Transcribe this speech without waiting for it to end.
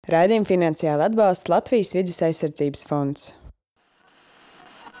Raidījumu finansiāli atbalsta Latvijas Vides aizsardzības fonds.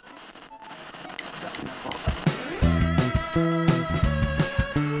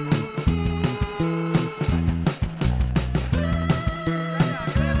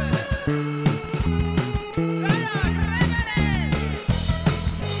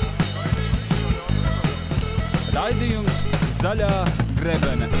 Raidījums Zaļā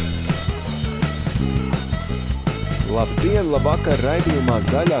grebene. Labdien, labvakar raidījumā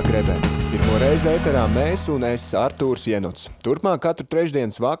Zaļā grebene. Pirmo reizi ēterā mēs un es, Artūrs Jenots. Turpmāk katru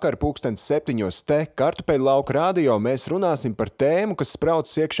trešdienas vakaru 7:00 te Kartupeļu lauka radio mēs runāsim par tēmu, kas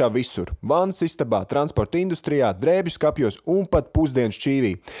spraucas iekšā visur. Vannas istabā, transporta industrijā, drēbju skapjos un pat pusdienas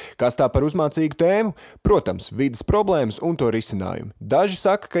šķīvī. Kas tā par uzmācīgu tēmu? Protams, vides problēmas un to risinājumi. Daži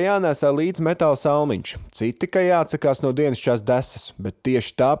saka, ka jānēsā līdz metāla salmiņš, citi, ka jāatsakās no dienasčās desas, bet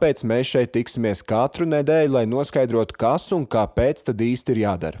tieši tāpēc mēs šeit tiksimies katru nedēļu, lai noskaidrotu, kas un kāpēc tad īsti ir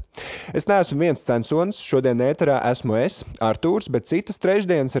jādara. Es neesmu viens censonis, šodien ēterā esmu es, Artūrs, bet citas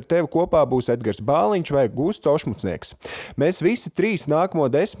trešdienas ar tevi kopā būs Edgars Bāliņš vai Gusts Ošmucnieks. Mēs visi trīs nākamo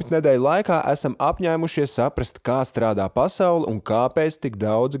 10 nedēļu laikā esam apņēmušies saprast, kā strādā pasaule un kāpēc tik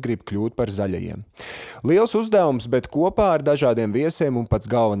daudz grib kļūt par zaļajiem. Liels uzdevums, bet kopā ar dažādiem viesiem un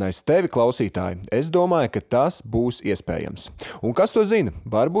pats galvenais tevi, klausītāji, es domāju, ka tas būs iespējams. Un kas to zina?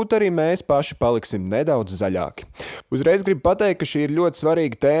 Varbūt arī mēs paši paliksim nedaudz zaļāki. Uzreiz gribu pateikt, ka šī ir ļoti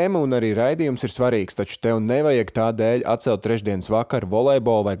svarīga tēma un arī raidījums ir svarīgs, taču tev nevajag tādēļ atcelt trešdienas vakaru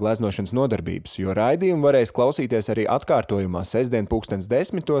volejbola vai gleznošanas nodarbības, jo raidījumu varēs klausīties arī atkārtojumā sestdien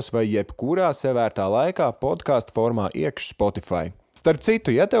 10:00 vai jebkurā sev vērtā laikā podkāstu formā iekš Spotify. Starp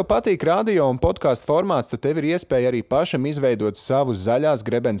citu, ja tev patīk radio un podkāstu formāts, tad tev ir iespēja arī pašam izveidot savu zaļās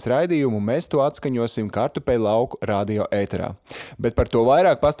grebenes raidījumu, un mēs to atskaņosim Kartupeļu lauku radio ēterā. Bet par to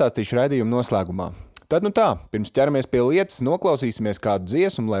vairāk pastāstīšu raidījumu noslēgumā. Tad nu tā, pirms ķeramies pie lietas, noklausīsimies kādu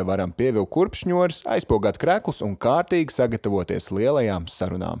dziesmu, lai varam pievilkt kurpšņoris, aizpogāt kreklus un kārtīgi sagatavoties lielajām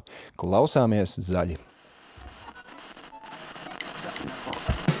sarunām. Klausāmies zaļi!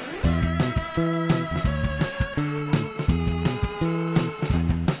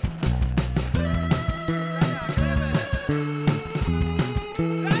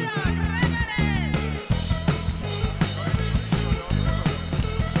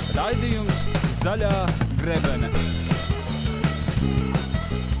 Raidījums Zaļā grebene.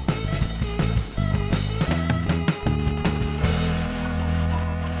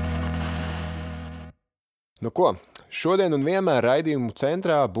 Nu ko, šodien un vienmēr raidījumu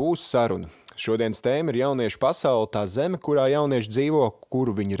centrā būs saruna. Šodienas tēma ir jauniešu pasaule, tā zeme, kurā jaunieši dzīvo,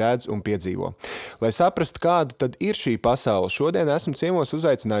 kuru viņi redz un piedzīvo. Lai saprastu, kāda tad ir šī pasaule, šodien esmu ciemos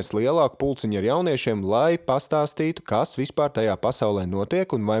uzaicinājis lielāku pulciņu ar jauniešiem, lai pastāstītu, kas vispār tajā pasaulē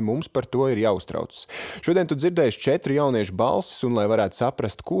notiek un vai mums par to ir jāuztraucas. Šodien tu dzirdēsi 4 jauniešu balsis, un lai varētu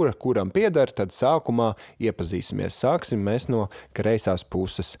saprast, kura kuram pieder, tad sākumā iepazīsimies. Sāksim mēs no kreisās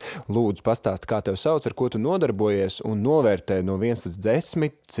puses. Lūdzu, pastāsti, kā tev sauc, ar ko tu nodarbojies un novērtē no 1 līdz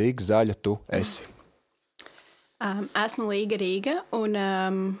 10, cik zaļa tu esi. Esmu Līga Rīga, un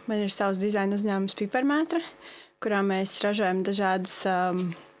man ir savs dizaina uzņēmums Piparmetra, kurā mēs ražojam dažādas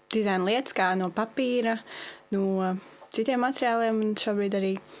dizaina lietas, kā no papīra, no citiem materiāliem, un šobrīd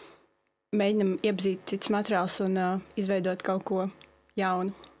arī mēģinam iepazīt citus materiālus un izveidot kaut ko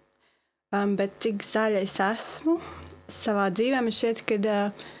jaunu. Bet cik zaļa es esmu savā dzīvē, man šķiet,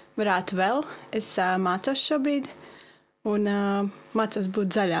 ka varētu vēl. Es mācos šobrīd un mācos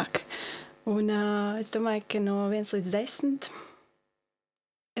būt zaļāk. Un es domāju, ka no 1 līdz 10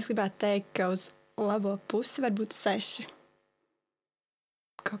 es gribētu teikt, ka uz labo pusi varbūt 6.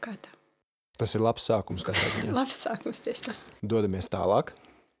 Kaut kā tā. Tas ir labs sākums katrā ziņā. Labs sākums tieši tā. Dodamies tālāk.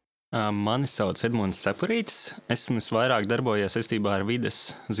 Mani sauc Edmunds Cepurītis. Esmu vairāk darbojies saistībā ar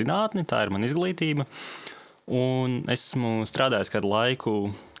vides zinātni, tā ir mana izglītība. Un esmu strādājis kādu laiku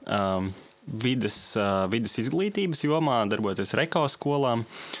vides izglītības jomā, darbojoties Reko skolām,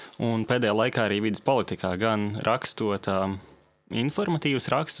 un pēdējā laikā arī vides politikā, gan rakstot informatīvus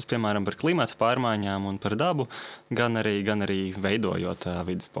rakstus, piemēram, par klimata pārmaiņām un par dabu, gan arī veidojot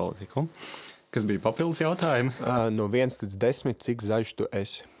vides politiku. Kas bija papildus jautājumi? No 1 līdz 10, cik zaļš tu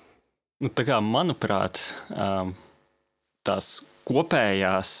esi? Tā kā, manuprāt, tās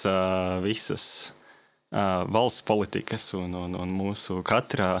kopējās visas valsts politikas un mūsu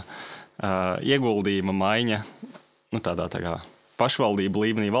katrā ieguldījuma maiņa, tādā kā pašvaldību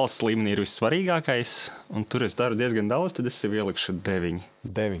līmenī, valsts līmenī ir vissvarīgākais, un tur es daru diezgan daudz, tad es sev ielikšu 9.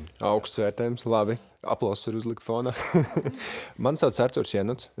 9. Augsts vērtējums, labi. Aplausus var uzlikt fonā. Man sauc Artūrs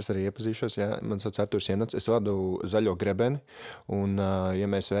Jenots, es arī iepazīšos, man sauc Artūrs Jenots, es vadu Zaļo grebeni, un ja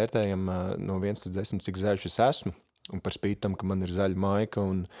mēs vērtējam no 1 līdz 10, cik zaļš es esmu, un par spīti tam, ka man ir zaļa maika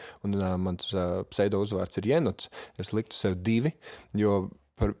un mans pseido uzvārds ir Jenots, es liktu sev 2, jo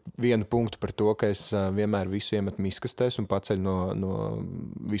par vienu punktu par to, ka es vienmēr visu iemetu miskastēs un paceļu no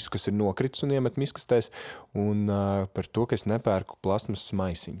visu, kas ir nokritis un iemetu miskastēs, un par to, ka es nepērku plasmasas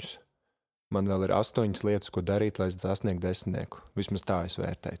maisiņus. Man vēl ir 8 lietas, ko darīt, lai es sasniegtu 10. Vismaz tā es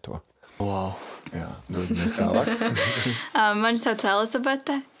vērtēju to. Wow. Jā, dodamies tālāk. Mani sauc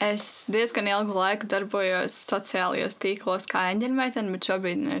Elizabete. Es diezgan ilgu laiku darbojos sociālajos tīklos kā eņģeļmeitene, bet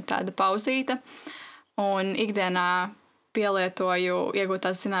šobrīd ir tāda pauzīte. Un ikdienā pielietoju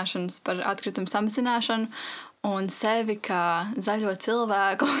iegūtās zināšanas par atkritumu samazināšanu un sevi kā zaļo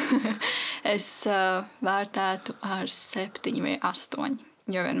cilvēku es vērtētu ar 7 vai 8,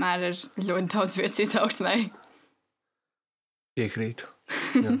 jo vienmēr ir ļoti daudz vietas izaugsmēji. Piekrītu.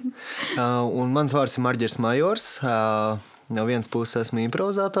 Un mans vārds ir Marģers Majors. No vienas puses esmu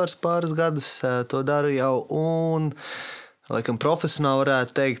improvizators pāris gadus, to daru jau, un laikam profesionāli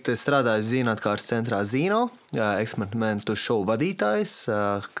varētu teikt, es strādāju Zinātkārtas centrā Zino, eksperimentu šovu vadītājs,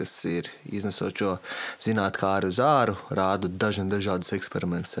 kas ir iznesot šo zinātkāru uz āru, rādu dažādus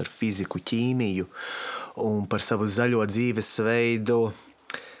eksperimentus ar fiziku, ķīmiju un par savu zaļo dzīvesveidu.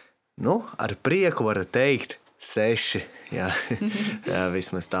 Ar prieku varu teikt 6, jā,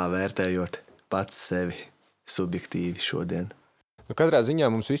 vismaz tā vērtējot pats sevi subjektīvi šodien. Katrā ziņā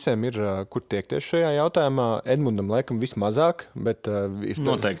mums visiem ir, kur tiekties šajā jautājumā. Edmundam laikam vismazāk, bet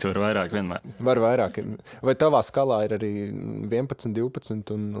noteikti var vairāk vienmēr. Var vairāk. Vai tavā skalā ir arī 11,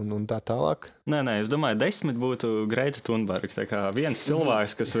 12 un tā tālāk? Nē, es domāju, 10 būtu Greta Thunberg. Tā kā viens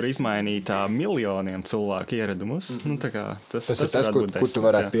cilvēks, kas var izmainīt miljoniem cilvēku ieradumus. Tas ir tas, kur tu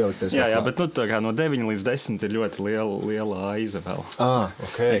varētu pielikties. Jā, bet no 9 līdz 10 ir ļoti liela aiza vēl.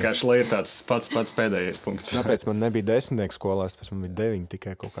 Okay. Vienkārši, lai ir tāds pats pēdējais punkts. Tāpēc man nebija 10 skolās, pēc man bija 9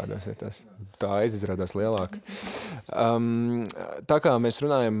 tikai kaut kādās vietās. Tā izrādās lielāka. Tā kā mēs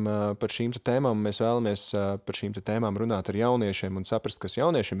runājam par šīm tēmām, mēs vēlamies par šīm tēmām runāt ar jauniešiem un saprast, kas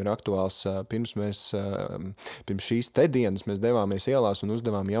jauniešiem ir aktuāls. Pirms šīs dienas mēs devāmies ielās un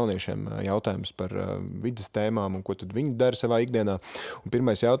uzdevām jauniešiem jautājumus par vidas tēmām un ko tad viņi dara savā ikdienā. Un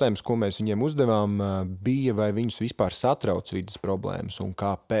pirmais jautājums, ko mēs viņiem uzdevām, bija, vai viņus vispār satrauc vidas problēmas un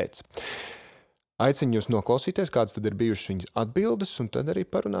kāpēc. Aicinu jūs noklausīties, kādas tad ir bijušas viņas atbildes, un tad arī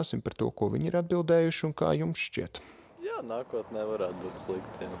parunāsim par to, ko viņi ir atbildējuši un kā jums šķiet. Jā, nākotnē varētu būt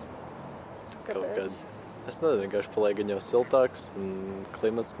slikti. Kāpēc? Es nezinu, vienkārši paliek gan jau siltāks, un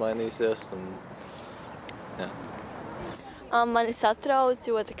klimats mainīsies. Mani satrauc,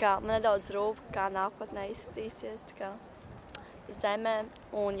 jo man nedaudz rūp, kā nākotnē izskatīsies Zemē.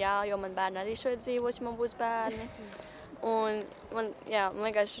 Un jo man bērni arī šeit dzīvos, ja man būs bērni. Un man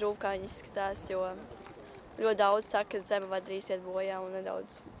vienkārši rūp, kā viņi izskatās, jo ļoti daudz saka, ka Zeme var drīz iet bojā un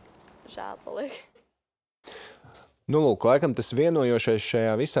nedaudz žēl paliek. Lūk, laikam tas vienojošais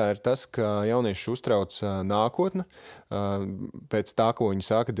šajā visā ir tas, ka jaunieši uztrauc nākotni. Pēc tā, ko viņi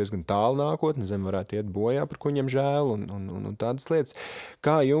saka, diezgan tālu nākotni, Zeme varētu iet bojā, par ko viņam žēl un tādas lietas.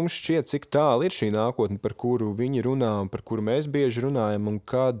 Kā jums šķiet, cik tālu ir šī nākotne, par kuru viņi runā un par kuru mēs bieži runājam, un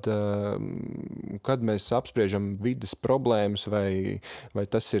kad mēs apspriežam vidas problēmas, vai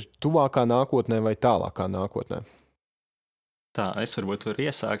tas ir tuvākā nākotnē vai tālākā nākotnē? Tā, es varbūt varu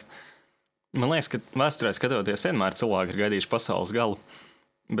iesākt. Man liekas, ka vēsturē skatoties, vienmēr cilvēki ir gaidījuši pasaules galu,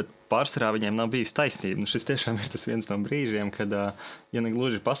 bet pārsvarā viņiem nav bijis taisnība. Šis tiešām ir tas viens no brīžiem, kad, ja ne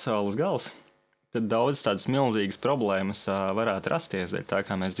gluži pasaules gals, tad daudz tādas milzīgas problēmas varētu rasties dēļ tā,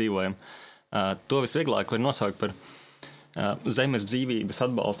 kā mēs dzīvojam. To visvieglāk var nosaukt par zemes dzīvības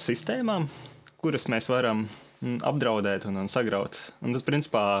atbalsta sistēmām, kuras mēs varam apdraudēt un sagraut. Un tas,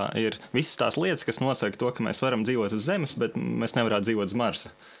 principā, ir visas tās lietas, kas nosaka to, ka mēs varam dzīvot uz Zemes, bet mēs nevarētu dzīvot uz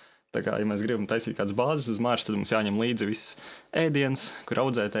Marsa. Tā kā, ja mēs gribam taisīt kādas bāzes uz Marsa, tad mums jāņem līdzi viss ēdiens, kur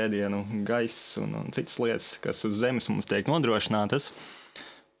audzēt ēdienu, gaiss un citas lietas, kas uz Zemes mums tiek nodrošinātas.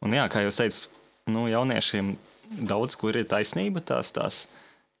 Un jā, kā jūs teicat, jauniešiem daudz, kur ir taisnība, tās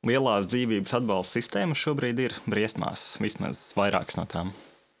lielās dzīvības atbalsta sistēmas šobrīd ir briesmās, vismaz vairākas no tām.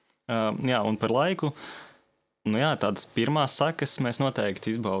 Jā, un par laiku, tādas pirmās sakas mēs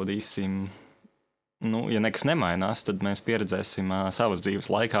noteikti izbaudīsim. Ja nekas nemainās, tad mēs pieredzēsim savas dzīves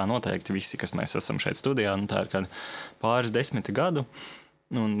laikā noteikti visi, kas mēs esam šeit studijā. Tā ir kāda pāris 10 gadu.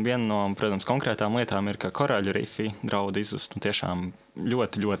 Un viena no, protams, konkrētām lietām ir, ka koraļu rifi draud izzust tiešām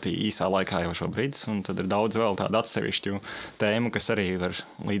ļoti, ļoti īsā laikā jau šobrīd. Un tad ir daudz vēl tādu atsevišķu tēmu, kas arī var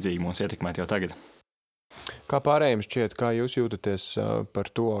līdzīgi mūs ietekmēt jau tagad. Kā pārējiem šķiet, kā jūs jūtaties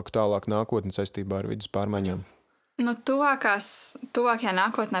par to tālāk nākotni saistībā ar vidas pārmaiņām? Tuvākajā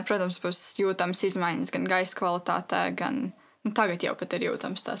nākotnē, protams, būs jūtams izmaiņas gan gaisa kvalitātē, gan tagad jau pat ir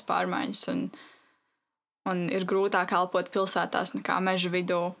jūtams tās pārmaiņas. un ir grūtāk elpot pilsētās nekā meža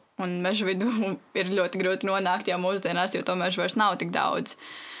vidū. Un meža vidū ir ļoti grūti nonākt jau mūsdienās, jo to mežu vairs nav tik daudz.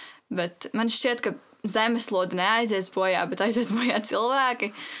 Bet man šķiet, ka zemeslode neaizies bojā, bet aizies bojā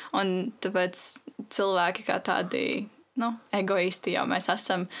cilvēki. Un tāpēc cilvēki kā tādi egoisti jau mēs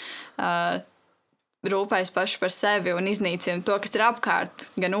esam, rūpējas paši par sevi un iznīcina to, kas ir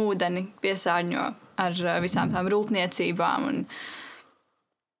apkārt, gan ūdeni piesārņo ar visām tām rūpniecībām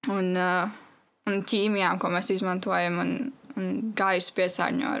un ķīmijām, ko mēs izmantojam, un gaisu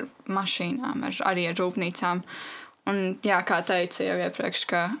piesārņo ar mašīnām, arī ar rūpnīcām. Un, jā, kā teica jau iepriekš,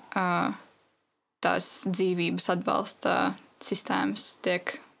 ka tās dzīvības atbalsta sistēmas tiek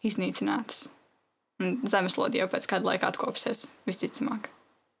iznīcinātas. Un zemeslode jau pēc kāda laika atkopsies, visticamāk.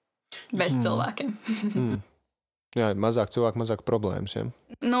 Bez cilvēkiem. Jā, mazāk cilvēku, mazāk problēmas, ja?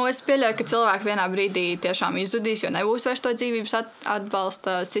 Es pieļauju, ka cilvēki vienā brīdī tiešām izzudīs, jo nebūs vairs to dzīvības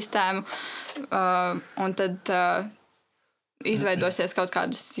atbalsta sistēmu. Un tad izveidosies kaut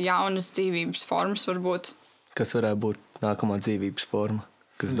kādas jaunas dzīvības formas, varbūt. Kas varētu būt nākamā dzīvības forma,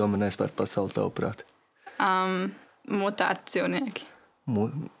 kas dominēs par pasauli tavuprāt? Mutēti dzīvnieki.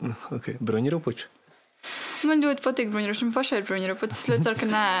 Okay. Bruņurupuči? Man ļoti patīk bruņurupuči, man pašai ir bruņurupuči, es ļoti ceru, ka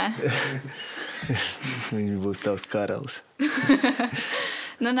nē. Viņš būs tavs karalis.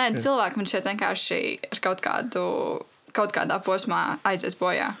 Nē, cilvēki man šeit vienkārši ar kaut kādā posmā aizies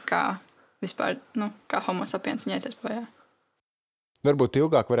bojā, kā vispār, kā homo sapiens viņa aizies bojā. Varbūt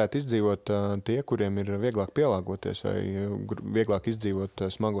ilgāk varētu izdzīvot tie, kuriem ir vieglāk pielāgoties vai vieglāk izdzīvot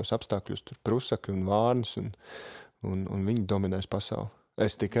smagos apstākļus, tur prusaki un vārnas, un viņi dominēs pasauli.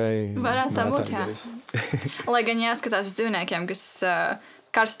 Es tikai... Varētu tā būt, jā. Lai gan jāskatās uz dzīvniekiem, kas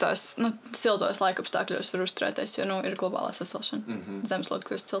karstos, siltos laikapstākļos var uzturēties, jo ir globālā sasilšana. Zemeslode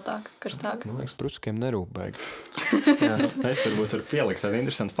kļūst siltāka, karstāka. Man liekas, prusakiem nerūp baigi. Es varbūt varu pielikt tādu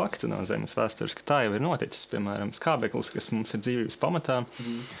interesantu faktu no Zemes vēstures, ka tā jau ir noticis. Piemēram, skābeklis, kas mums ir dzīvības pamatā,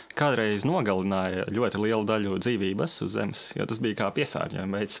 kādreiz nogalināja ļoti lielu daļu dzīvības uz Zemes, jo tas bija kā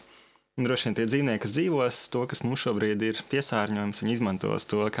piesārņojuma veids. Un droši vien tie dzīvnieki, kas dzīvos, to, kas mums šobrīd ir piesārņojums, viņi izmantos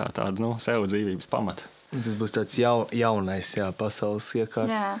to kā tādu sev dzīvības pamatu. Tas būs tāds jaunais, pasaules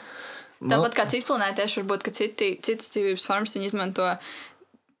iekārt. Jā. Tāpat kā citi planētieši, varbūt, ka citas dzīvības formas viņi izmanto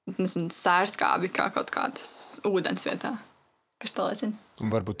sērskābi kā kaut kādus ūdens vietā. Kas tā lai zina?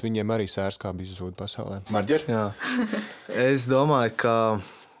 Un varbūt viņiem arī sērskābi izzūd pasaulē. Marģer? Jā. Es domāju, ka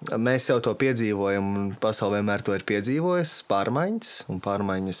mēs jau to piedzīvojam, un pasaule vienmēr to ir piedzīvojis, pārmaiņas, un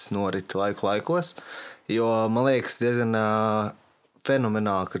pārmaiņas norit laikos, jo, man liekas, diezgan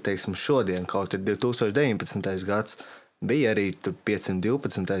fenomenāli, ka, teiksim, šodien, kaut ir 2019. gads, bija arī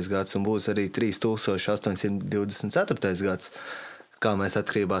 512. gads, un būs arī 3824. gads, kā mēs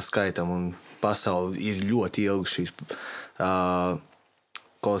atkarībā skaitam, un pasauli ir ļoti ilgi šīs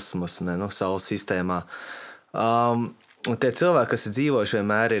kosmosa, saules sistēmā. Un tie cilvēki, kas ir dzīvojuši,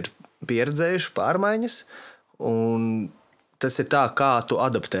 vienmēr ir pieredzējuši pārmaiņas, un tas ir tā, kā tu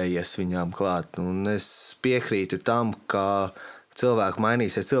adaptējies viņām klāt. Un es piekrītu tam, ka cilvēki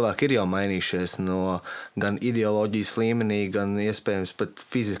mainīsies. Cilvēki ir jau mainījušies no gan ideoloģijas līmenī, gan iespējams pat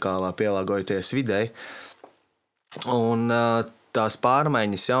fizikālā pielāgojoties videi. Un tās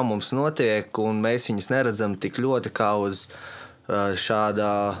pārmaiņas jau mums notiek, un mēs viņas neredzam tik ļoti kā uz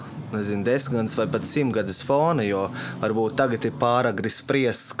šādā, 10 vai pat 100 gadus fona, jo varbūt tagad ir pāragri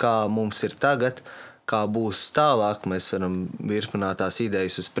spriest, kā mums ir tagad, kā būs tālāk. Mēs varam virpināt tās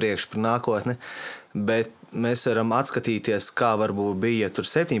idejas uz priekšu par nākotni, bet mēs varam atskatīties, kā varbūt bija tur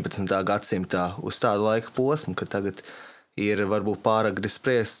 17. gadsimtā uz tādu laika posmu, ka tagad ir varbūt pāragri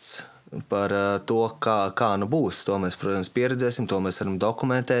spriests par to, kā būs. To mēs, protams, pieredzēsim, to mēs varam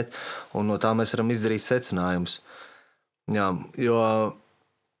dokumentēt, un no tā mēs varam izdarīt secinājumus. Jā, jo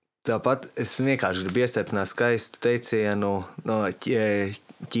tāpat es vienkārši gribu iestiprināt skaistu teicienu no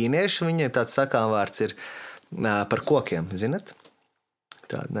ķīniešu. Viņiem tāds sakāmvārds ir par kokiem, zinat?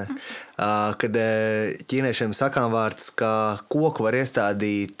 Tāda, ne. Kad ķīniešiem sakāmvārds, ka koku var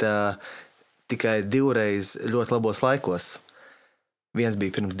iestādīt tikai 2 reiz ļoti labos laikos. Viens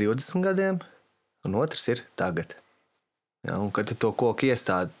bija pirms 20 gadiem, un otrs ir tagad. Jā, un kad tu to koku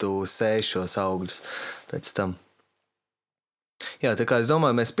iestādi, tu sēž šos augļus pēc tam. Jā, tā kā es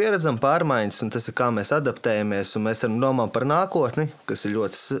domāju, mēs pieredzam pārmaiņas, un tas ir kā mēs adaptējamies, un mēs varam domāt par nākotni, kas ir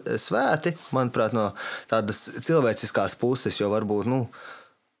ļoti svēti, manuprāt, no tādas cilvēciskās puses, jo varbūt,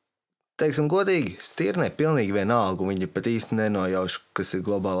 teiksim godīgi, stirnē pilnīgi vienalga, un viņi pat īsti nenojauš, kas ir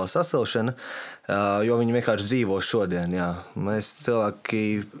globālā sasilšana, jo viņi vienkārši dzīvo šodien, jā. Mēs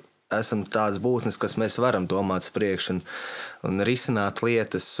cilvēki esam tādas būtnes, kas mēs varam domāt priekš un risināt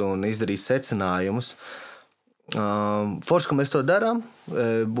lietas un izdarīt secinājumus. Forši, ka mēs to darām,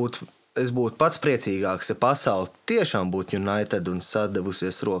 būtu es būtu pats priecīgāks, ja pasaule tiešām būtu United un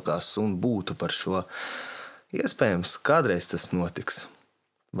sadavusies rokās un būtu par šo. Iespējams, kādreiz tas notiks.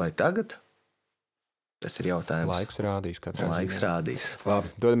 Vai tagad? Tas ir jautājums. Laiks rādīs. Laiks rādīs. Labi,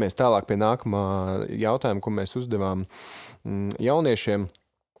 dodamies tālāk pie nākamā jautājuma, ko mēs uzdevām jauniešiem.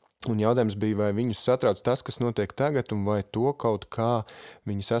 Un jautājums bija, vai viņus satrauc tas, kas notiek tagad, un vai to kaut kā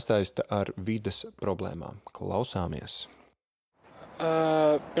viņi sastaista ar vides problēmām. Klausāmies.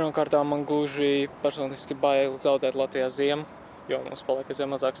 Pirmkārt, man gluži personiski bail zaudēt Latvijā ziemu, jo mums paliek aizvien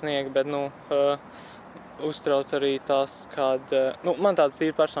mazāk sniega, bet uztrauc arī tas, kad man tādas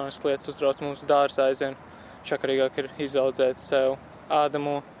tīri personiskas lietas uztrauc. Mums dārzā aizvien čakarīgāk ir izaudzēt sev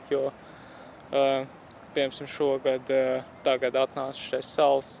ēdamo, jo piemēram šogad tagad atnāca šeit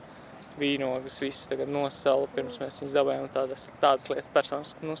sals, vīnogas, visas tagad nosala, pirms mēs viņas dabējam, tādas lietas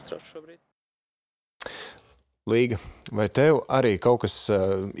personiski uztrauc šobrīd. Līga, vai tev arī kaut kas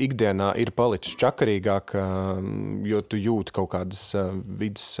ikdienā ir palicis čakarīgāk, jo tu jūti kaut kādas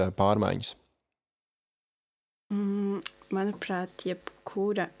vidas pārmaiņas? Manuprāt,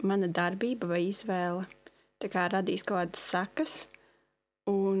 jebkura mana darbība vai izvēle tā kā radīs kaut kādas sekas,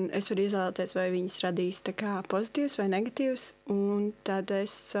 un es varu izvēlēties, vai viņas radīs tā kā pozitīvas vai negatīvas, un tad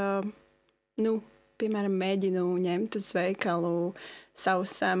es, piemēram, mēģinu ņemt uz veikalu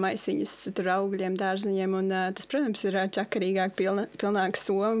savus maisiņus tur augļiem, dārziņiem, un tas, protams, ir čakarīgāk, pilnāk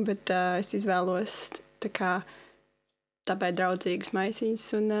soma, bet es izvēlos tāpēc draudzīgus maisiņus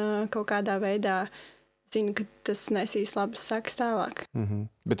un kaut kādā veidā zinu, ka tas nesīs labas sekas tālāk.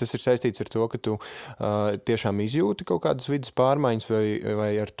 Bet tas ir saistīts ar to, ka tu tiešām izjūti kaut kādas vidas pārmaiņas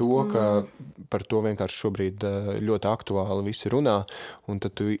vai ar to, ka par to vienkārši šobrīd ļoti aktuāli visi runā, un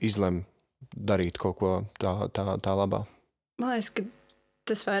tad tu izlem darīt kaut ko tā labā? Man liekas, ka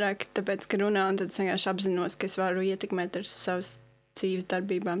tas vairāk tāpēc, ka runā, un tad es vienkārši apzinos, ka es varu ietekmēt ar savas dzīves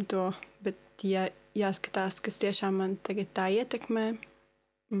darbībām to, bet ja jāskatās, kas tiešām man tagad tā ietekmē.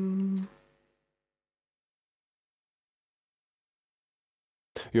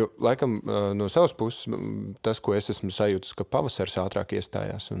 Jo, laikam, no savas puses, tas, ko es esmu sajūtis, ka pavasars ātrāk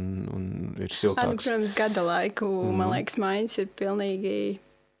iestājās un ir siltāks. Protams, gada laiku, man liekas, maiņas ir pilnīgi...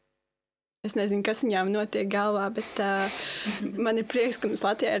 Es nezinu, kas viņām notiek galvā, bet man ir prieks, ka mums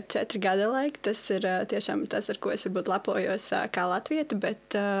Latvijā ir 4 gada laiki. Tas ir tiešām tas, ar ko es varbūt lepojos kā latvieta,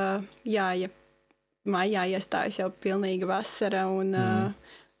 bet ja maijā iestājas jau pilnīga vasara, un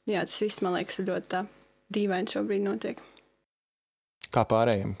tas viss, man liekas, ir ļoti dīvaini šobrīd notiek. Kā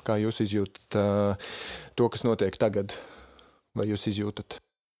pārējiem? Kā jūs izjūtat to, kas notiek tagad? Vai jūs izjūtat?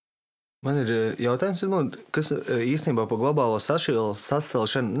 Man ir jautājums, kas īstenībā par globālo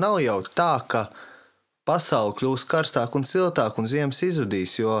sasilšanu nav jau tā, ka pasaule kļūst karstāk un siltāk un ziemas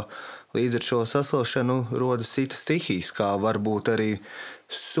izzudīs, jo līdz ar šo sasilšanu rodas citas stihijas, kā varbūt arī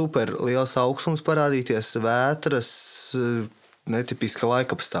super liels augstums parādīties, vētras, netipiska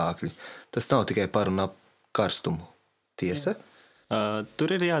laikapstākļi. Tas nav tikai par un ap karstumu. Tiesa?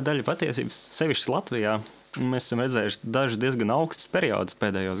 Tur ir daļa patiesības, sevišķi Latvijā. Mēs esam redzējuši dažus diezgan augstus periodus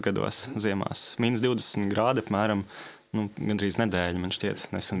pēdējos gados ziemās. -20 grādi apmēram, gandrīz nedēļa, man šķiet,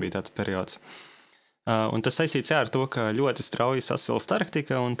 nesen bija tāds periods. Un tas saistīts ar to, ka ļoti strauji sasilst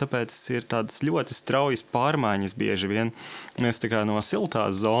Arktika, un tāpēc ir tādas ļoti straujas pārmaiņas bieži vien. Mēs tā kā no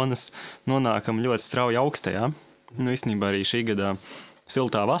siltās zonas nonākam ļoti strauji augstajā. Īstenībā arī šī gadā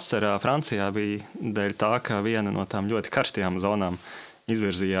siltā vasarā Francijā bija dēļ tā, ka viena no tām ļoti karstajām zonām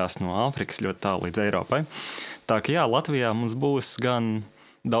izvirzījās no Āfrikas ļoti tālu līdz Eiropai. Tā ka Latvijā mums būs gan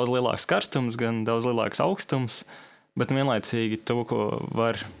daudz lielāks karstums, gan daudz lielāks augstums, bet vienlaicīgi to, ko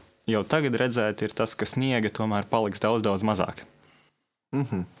var jau tagad redzēt, ir tas, ka sniega tomēr paliks daudz, daudz mazāk.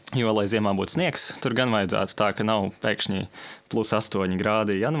 Jo, lai ziemā būtu sniegs, tur gan vajadzētu tā, ka nav pēkšņi +8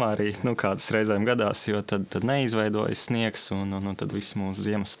 grādi janvārī, kādas reizēm gadās, jo tad neizveidojas sniegs, un tad viss mūsu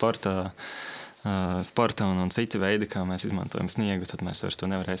ziemas sporta un citi veidi, kā mēs izmantojam sniegu, tad mēs vairs to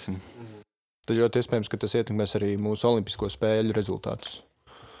nevarēsim. Tad ļoti iespējams, ka tas ietekmēs arī mūsu olimpisko spēļu rezultātus.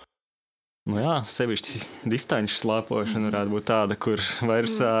 Sevišķi distanču slēpošana varētu būt tāda, kur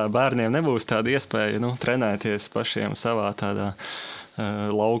vairs bērniem nebūs tāda iespēja trenēties pašiem savā tādā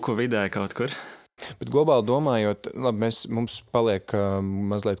lauku vidē kaut kur. Bet globāli domājot, labi, mums paliek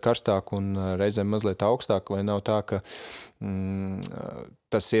mazliet karstāk un reizēm mazliet augstāk, vai nav tā, ka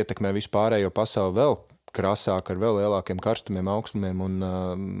tas ietekmē visu pārējo pasauli vēl krasāk ar vēl lielākiem karstumiem, augstumiem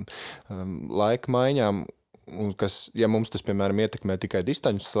un laika maiņām, un kas, ja mums tas, piemēram, ietekmē tikai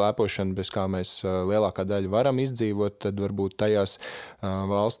distanču slēpošanu, bez kā mēs lielākā daļa varam izdzīvot, tad varbūt tajās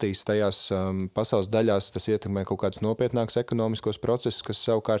valstīs, tajās pasaules daļās tas ietekmē kaut kādus nopietnākus ekonomiskos procesus, kas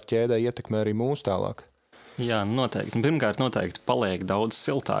savukārt ķēdē ietekmē arī mūs tālāk. Jā, noteikti. Pirmkārt, noteikti paliek daudz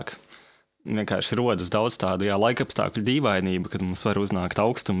siltāk. vienkārši rodas daudz tādu laikapstākļu dīvainību, kad mums var uznākt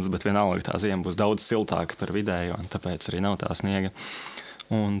augstums, bet vienalga tā ziema būs daudz siltāka par vidējo, un tāpēc arī nav tā sniega.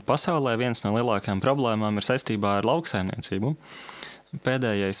 Un pasaulē viens no lielākajām problēmām ir saistībā ar lauksaimniecību.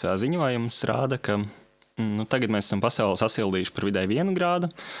 Pēdējais ziņojums rāda, ka tagad mēs esam pasauli sasildījuši par vidēji 1 grādu,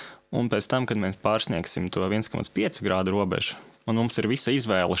 un pēc tam, kad mēs pārsniegsim to 1,5 grādu robežu, un mums ir visa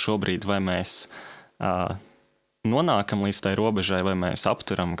izvēle šobrīd, vai mēs nonākam līdz tai robežai, vai mēs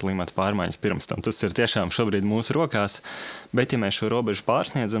apturam klimata pārmaiņas pirms tam. Tas ir tiešām šobrīd mūsu rokās, bet ja mēs šo robežu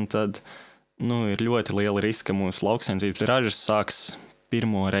pārsniedzam, tad ir ļoti liela riska, ka mūsu lauksaimniecības ražas sāks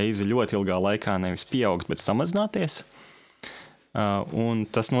pirmo reizi ļoti ilgā laikā nevis pieaugt, bet samazināties. Un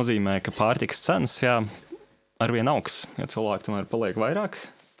tas nozīmē, ka pārtikas cenas arvien augs, ja cilvēki tomēr paliek vairāk,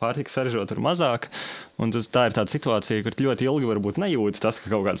 pārtikas saražot tur mazāk, un tā ir tāda situācija, kur ļoti ilgi varbūt nejūt tas,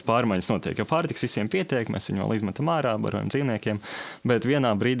 ka kaut kādas pārmaiņas notiek. Jo pārtikas visiem pietiek, mēs viņu vēl izmetam ārā, barojam dzīvniekiem, bet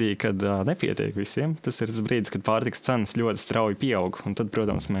vienā brīdī, kad nepietiek visiem, tas ir tas brīdis, kad pārtikas cenas ļoti strauji pieaug, un tad,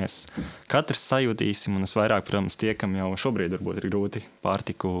 protams, mēs katrs sajūtīsim, un es vairāk, protams, tie, kam jau šobrīd varbūt ir grūti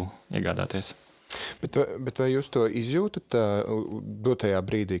pārtiku iegādāties. Bet vai jūs to izjūtat dotajā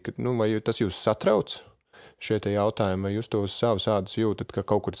brīdī, kad, vai tas jūs satrauc? Šie te jautājumi, vai jūs to uz savas ādas jūtat, ka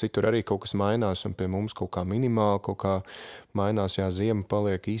kaut kur citur arī kaut kas mainās un pie mums kaut kā minimāli kaut kā mainās, ziema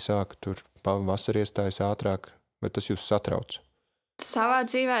paliek īsāka, tur vasara iestājas ātrāk, vai tas jūs satrauc? Savā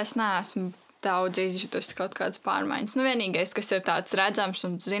dzīvē es neesmu daudz izjutusi kaut kādas pārmaiņas. Vienīgais, kas ir tāds redzams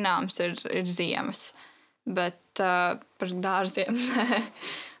un zināms, ir ziemas, bet par dārziem nē.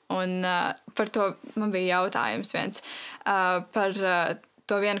 Un par to man bija jautājums viens, par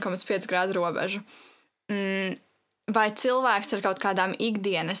to 1,5 grādu robežu. Vai cilvēks ar kaut kādām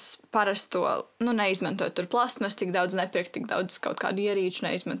ikdienas parasto, neizmantot tur plastmas, tik daudz nepirkt, tik daudz kaut kādu ierīču,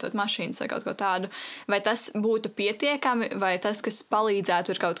 neizmantot mašīnas vai kaut ko tādu, vai tas būtu pietiekami, vai tas, kas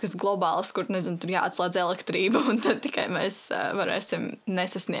palīdzētu, ir kaut kas globāls, kur, tur jāatslēdz elektrība, un tad tikai mēs varēsim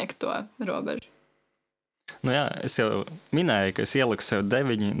nesasniegt to robežu? Es jau minēju, ka es ieliku sev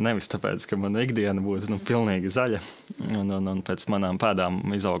 9, nevis tāpēc, ka mana ikdiena būtu pilnīgi zaļa un pēc manām pēdām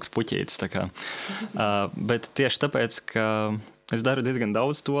izaugs puķītes. Bet tieši tāpēc, ka es daru diezgan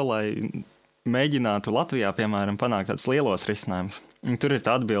daudz to, lai mēģinātu Latvijā, piemēram, panākt tādus lielos risinājumus. Tur ir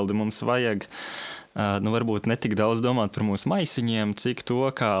tā atbilde, mums vajag varbūt ne tik daudz domāt par mūsu maisiņiem, cik to,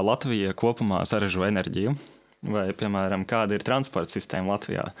 kā Latvija kopumā saražo enerģiju. Vai, piemēram, kāda ir transporta sistēma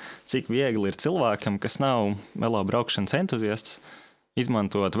Latvijā. Cik viegli ir cilvēkam, kas nav velo braukšanas entuziasts,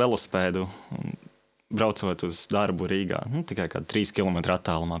 izmantot velospēdu, braucot uz darbu Rīgā, tikai kādu 3 km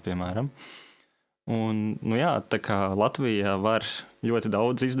attālumā, piemēram. Un, tā kā Latvija var ļoti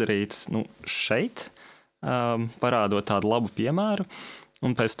daudz izdarīt šeit, parādot tādu labu piemēru,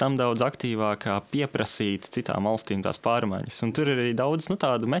 un pēc tam daudz aktīvāk pieprasīt citām valstīm tās pārmaiņas. Un tur ir arī daudz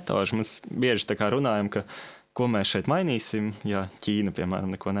tādu metožu. Mēs bieži runājam, ka ko mēs šeit mainīsim, ja Ķīna,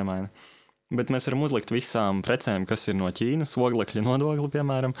 piemēram, neko nemaina. Bet mēs varam uzlikt visām precēm, kas ir no Ķīnas, oglekļa nodokli,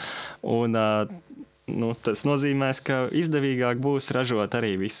 piemēram, un tas nozīmēs, ka izdevīgāk būs ražot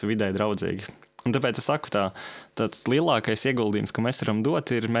arī visu vidē draudzīgi. Un tāpēc es saku tāds lielākais ieguldījums, ko mēs varam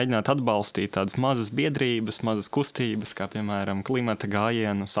dot, ir mēģināt atbalstīt tādas mazas biedrības, mazas kustības, kā piemēram klimata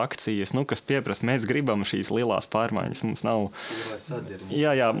gājienus, akcijas, kas pieprasa, mēs gribam šīs lielās pārmaiņas. Mums nav,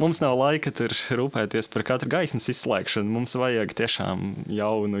 mums nav laika tur rūpēties par katru gaismas izslēgšanu. Mums vajag tiešām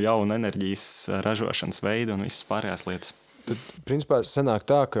jaunu enerģijas ražošanas veidu un visas pārējās lietas. Tad, principā, sanāk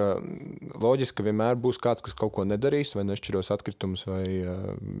tā, ka loģiski, ka vienmēr būs kāds, kas kaut ko nedarīs, vai nešķiros atkritumus, vai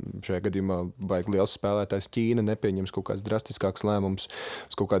šajā gadījumā baigi liels spēlētājs Ķīna nepieņems kaut kāds drastiskāks lēmums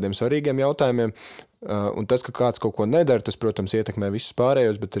uz kaut kādiem svarīgiem jautājumiem. Un tas, ka kāds kaut ko nedara, tas, protams, ietekmē visus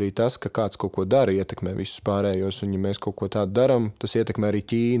pārējos, bet arī tas, ka kāds kaut ko dara, ietekmē visus pārējos. Un, ja mēs kaut ko tādu darām, tas ietekmē arī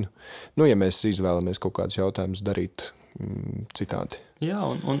Ķīnu. Ja mēs izvēlamies kaut kādus jautājumus darīt citādi. Jā,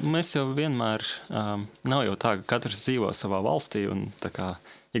 un mēs jau vienmēr, nav jau tā, ka katrs dzīvo savā valstī un tā kā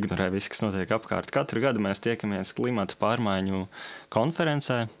ignorē viss, kas notiek apkārt. Katru gadu mēs tiekamies klimata pārmaiņu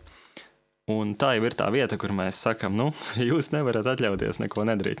konferencē, un tā jau ir tā vieta, kur mēs sakam, jūs nevarat atļauties neko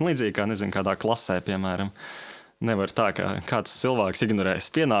nedarīt. Līdzīgi kā, kādā klasē, piemēram, nevar tā, ka kāds cilvēks ignorēs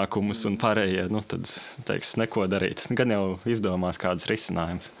pienākumus un pārējie, tad teiks neko darīt. Gan jau izdomās kādus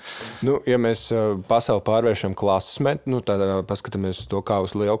risinājumus. Ja mēs pasauli pārvēršam klases metu, tad paskatāmies uz to kā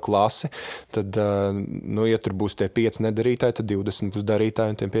uz lielu klasi, tad, ja tur būs tie 5 nedarītāji, tad 20 būs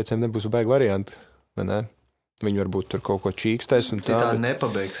darītāji, un tiem 5 nebūs baigi varianti, vai ne? Viņi varbūt tur kaut ko čīkstēs un tā. Citādi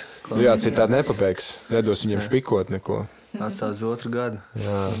nepabeigs. Jā, citādi nepabeigs. Nedos viņiem špikot neko. Atstās uz 2. gadu,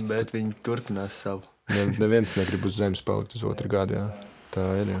 bet viņi turpinās savu. Neviens negrib uz zemes palikt uz 2. gadu, jā. Tā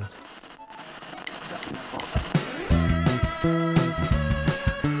ir, jā.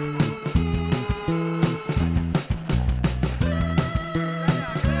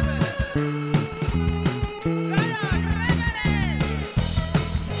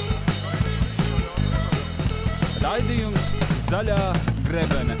 Zaļā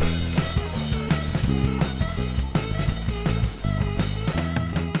grebene.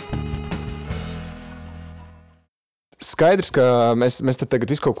 Skaidrs, ka mēs te tagad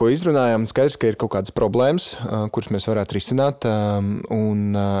visu kaut ko izrunājam. Skaidrs, ka ir kaut kādas problēmas, kuras mēs varētu risināt.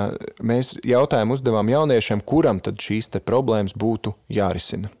 Mēs jautājumu uzdevām jauniešiem, kuram tad šīs te problēmas būtu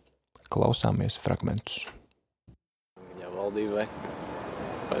jārisina. Klausāmies fragmentus. Ja valdībai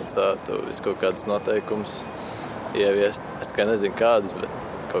vajadzētu visu kaut kādas noteikumus ieviest. Es tikai nezinu kādas, bet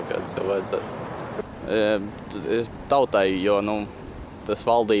kaut kādas jau vajadzētu. Tautai, jo, tas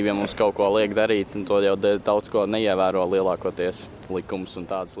valdība mums kaut ko liek darīt, un to jau daudz ko neievēro lielākoties likums un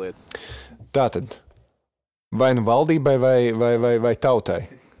tādas lietas. Tātad, vai nu valdībai vai tautai?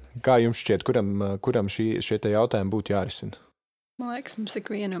 Kā jums šķiet, kuram šie te jautājumi būtu jārisina? Man liekas, mums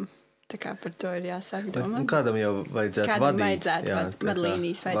ikvienam. Tā kā par to ir jāsāk domāt. Kādam jau vajadzētu vadīt.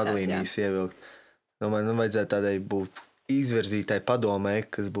 Vadlīnijas ievilkt. Man vajadzētu tādai būt izvirzītai padomē,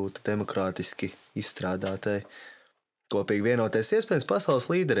 kas būtu demokrātiski izstrādātai. Kopīgi vienoties iespējams pasaules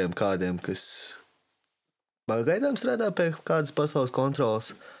līderiem kādiem, kas gaidām strādā pie kādas pasaules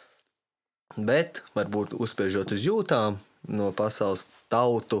kontrolas, bet varbūt uzspiežot uz jūtām no pasaules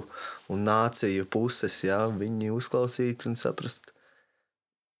tautu un nāciju puses, viņi uzklausīt un saprast,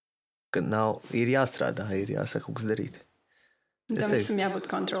 ka ir jāstrādā, ir jāsaka, kas darīt. Tam visam jābūt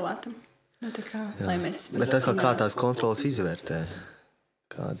kontrolētam. Lai mēs bet kā tās kontrolas izvērtē,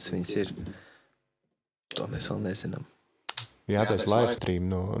 kādas viņas ir, to mēs vēl nezinām. Jātais live stream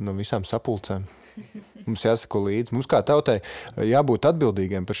no visām sapulcēm. Mums jāsako līdzi. Mums kā tautai jābūt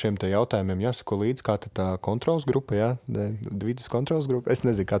atbildīgiem par šiem te jautājumiem. Jāsako līdzi, kā tā kontrols grupa, vidas kontrols grupa. Es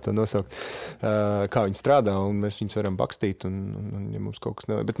nezinu, kā to nosaukt. Kā viņi strādā, un mēs viņus varam bakstīt, un ja mums kaut kas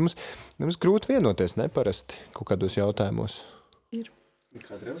nevajag. Bet mums grūti vienoties neparasti kaut kādos jautājumos. Ir.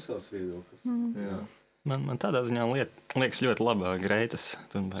 Kādreiz savs viedoklis. Jā. Man tādā ziņā liekas ļoti laba Greitas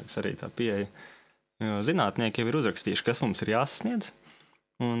Thunbergs arī tā pieeja. Jo zinātnieki jau ir uzrakstījuši, kas mums ir jāsasniedz.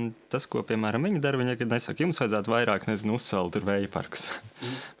 Un tas, ko, piemēram, viņi dara, viņi nekad nesaka, jums vajadzētu vairāk, uzcelt tur vēja parkus.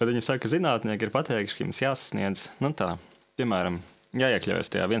 Bet viņi saka, ka zinātnieki ir pateikuši, ka jums jāsasniedz, piemēram,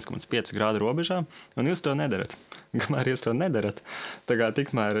 jāiekļaujas tajā 1,5 grādu robežā, un jūs to nedarat. Kamēr jūs to nedarat,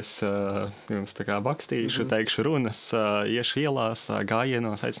 tikmēr es jums bakstīšu, teikšu runas, iešu ielās,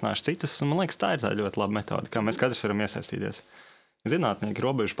 gājienos, aicināšu citas, un man liekas, tā ir tā ļoti laba metode, kā mēs katrs varam iesaistīties. Zinātnieki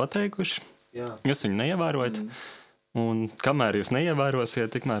robežu pateikuši, jūs viņu neievērojat, un kamēr jūs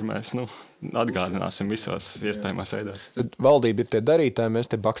neievērosiet, tikmēr mēs atgādināsim visos iespējamās veidos. Valdība ir tie darītāji,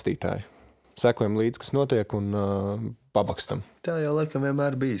 mēs te bakstītāji. Sekojam līdzi, kas notiek, un pabakstam. Tā jau laikam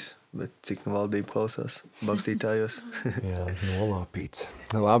vienmēr bijis, bet cik valdība klausās bakstītājos. Jā, nolāpīts.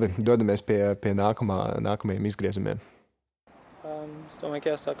 Labi, dodamies pie nākamajiem izgriezumiem. Es domāju,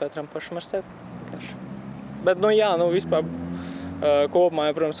 ka jāsāk katram pašam ar sevi. Bet, vispār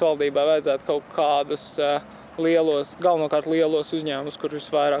kopumā, protams, valdībā vajadzētu kaut kādus galvenokārt lielos uzņēmumus, kur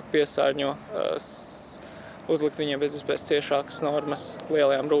visvairāk piesārņo, uzlikt viņiem bez iespējas ciešākas normas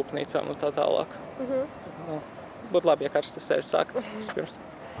lielajām rūpnīcām un tā tālāk. Būtu labi, ja katrs sevi sākt vispirms.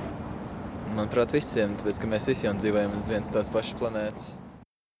 Manuprāt, visiem, tāpēc, ka mēs visi jau dzīvojam uz vienas tās pašas planētas.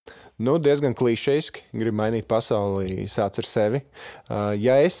 Diezgan klišejiski, grib mainīt pasauli, sāc ar sevi.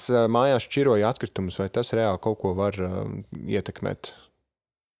 Ja es mājās šķiroju atkritumus, vai tas reāli kaut ko var ietekmēt?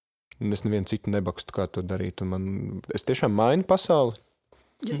 Es nevienu citu nebakstu, kā to darīt. Es tiešām mainu pasauli?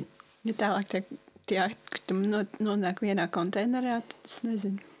 Ja tālāk tie atkritumi nonāk vienā konteinerā, tad es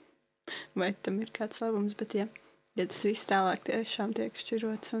nezinu, vai tam ir kāds labums, bet ja tas viss tālāk tiešām tiek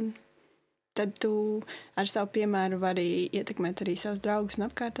šķirots, un tad tu ar savu piemēru vari ietekmēt arī savus draugus un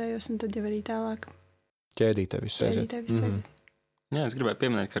apkārtējos, un tad jau arī tālāk ķēdītē viss aiziet. Jā, es gribēju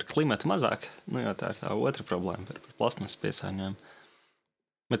pieminēt, ka ar klimatu mazāk, jo tā ir tā otra problēma par plasmasas piesārņojumu.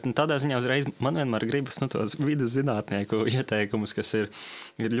 Bet tādā ziņā uzreiz man vienmēr gribas tos vides zinātnieku ieteikumus, kas ir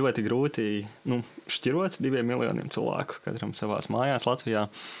ļoti grūti šķirot 2 miljoniem cilvēku, katram savās mājās Latvijā.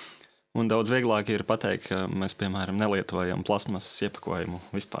 Un daudz vieglāk ir pateikt, ka mēs, piemēram, nelietojam plasmasas iepakojumu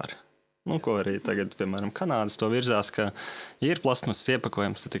vispār. Ko arī tagad, piemēram, Kanādas to virzās, ka ja ir plasmasas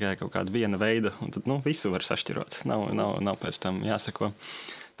iepakojums, tad tikai kaut kāda viena veida, un tad visu var sašķirot. Nav pēc tam jāsako.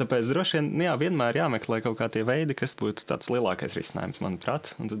 Tāpēc droši vien vienmēr jāmeklē kaut kā tie veidi, kas būtu tāds lielākais risinājums,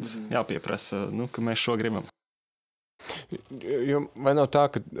 manuprāt, un tad jāpieprasa, ka mēs šo gribam. Vai nav tā,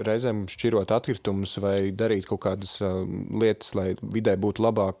 ka reizēm šķirot atkritumus vai darīt kaut kādas lietas, lai vidē būtu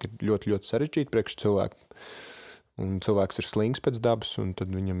labāk, ir ļoti, ļoti sarežģīti priekš cilvēku? Un cilvēks ir slings pēc dabas, un tad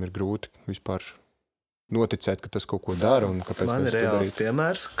viņam ir grūti vispār noticēt, ka tas kaut ko dara. Man ir reāls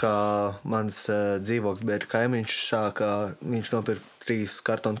piemērs, kā mans dzīvokļa bērnu kaimiņš viņš nopirka 3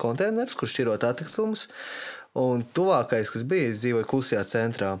 kartonu konteinerus, kur šķirot atkritumus, Un tuvākais, kas bija, es dzīvoju Klusajā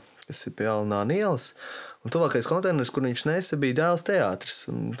centrā, kas ir pie Alnāna ielas. Un tuvākais konteiners, kur viņš nesa, bija Dēls teātris.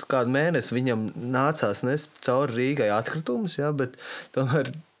 Un kādu mēnesi viņam nācās nest cauri Rīgai atkritumus, ja, bet tomēr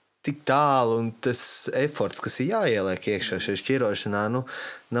tik tālu un tas eforts, kas ir jāieliek iekšā šajā šķirošanā,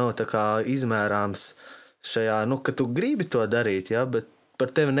 nav tā kā izmērāms šajā, ka tu gribi to darīt, ja, bet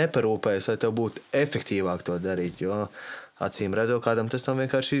par tevi neparūpējas, lai tev būtu efektīvāk to darīt, jo acīm redzot, kādam tas nav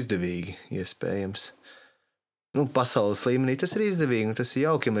vienkārši izdevīgi, iespējams. Pasaules līmenī tas ir izdevīgi, un tas ir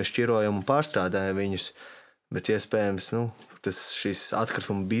jauki, ja mēs šķirojam un pārstrādājam viņus, bet iespējams, šis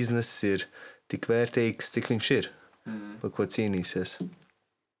atkrituma bizness ir tik vērtīgs, cik viņš ir, par ko cīnīsies.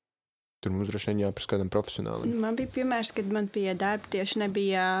 Tur mums droši vien jāprasa kādam profesionālim. Man bija piemērs, kad man pie darba tieši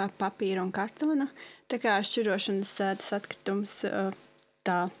nebija papīra un kartona, tā kā šķirošanas tas atkritums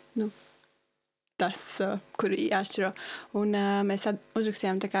tas, kur jāšķiro. Un mēs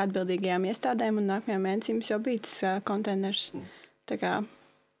uzrakstījām tā kā atbildīgajām iestādēm, un nākamajā mēnesī mums jau bija tas konteiners. Tā kā...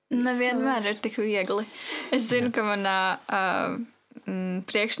 Nevienmēr ir tik viegli. Es zinu, ka manā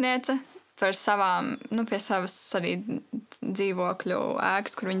priekšniece par savām, pie savas arī dzīvokļu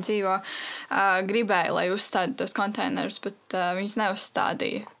ēkas, kur viņi dzīvo, gribēja, lai uzstāda tos konteinerus, bet viņus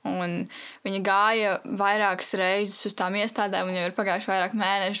neuzstādīja. Un viņa gāja vairākas reizes uz tām iestādēm, un jau ir pagājuši vairāk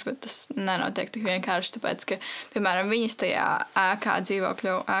mēneši, bet tas nenotiek tik vienkārši, tāpēc, ka, piemēram, viņas tajā ēkā,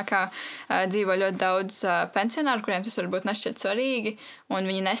 dzīvokļu ēkā, dzīvo ļoti daudz pensionāru, kuriem tas varbūt nešķiet svarīgi, un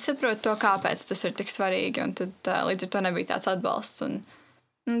viņi nesaprot to, kāpēc tas ir tik svarīgi, un tad līdz ar to nebija tāds atbalsts,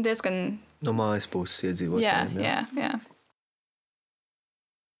 un diezgan... No mājas puses iedzīvotājiem. Jā.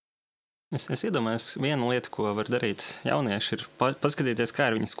 Es iedomājos, viena lieta, ko var darīt jaunieši, ir paskatīties, kā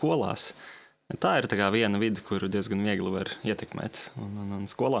ir viņi skolās. Tā ir tā kā viena vide, kuru diezgan viegli var ietekmēt. Un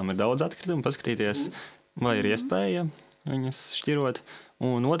skolām ir daudz atkritumu, paskatīties, vai ir iespēja viņas šķirot.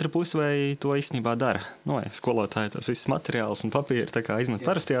 Un otra puse, vai to īstenībā dara. Vai skolotāji tos visus materiālus un papīru tā kā izmet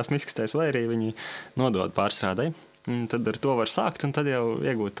parastajās miskastēs, vai arī viņi nodod pārstrādai. Un tad ar to var sākt, un tad jau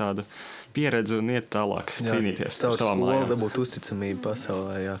iegūt tādu pieredzi un iet tālāk cīnīties caur savā skolu mājā. dabūt uzticamību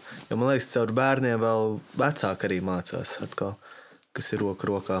pasaulē, jā. Jo man liekas, caur bērniem vēl vecāki arī mācās atkal, kas ir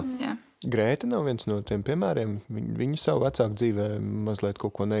roku rokā. Jā. Grēta nav viens no tiem piemēriem. Viņi savu vecāku dzīvē mazliet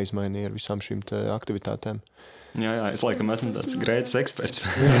kaut ko neizmainīja ar visām šīm aktivitātēm. Jā, es laikam esmu tāds Grētas eksperts.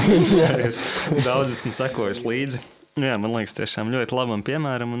 Es daudz esmu sekojis līdzi. Jā, man liekas tiešām ļoti labam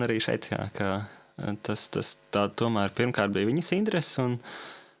piemēram, un arī šeit, jā, ka tas tā tomēr pirmkārt bija viņas interesi,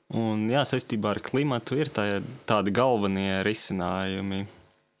 un jā, saistībā ar klimatu ir tādi galvenie risinājumi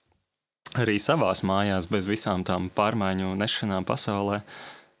arī savās mājās bez visām tām pārmaiņu nešanām pasaulē,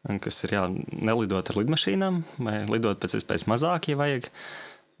 kas ir nelidot ar lidmašīnām vai lidot pēc iespējas mazāk, ja vajag,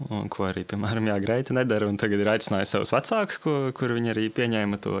 un ko arī, piemēram, Grēta nedara, un tagad ir aicinājusi savus vecākus, kur viņi arī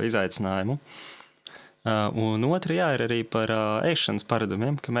pieņēma to izaicinājumu. Un otra, ir arī par ēšanas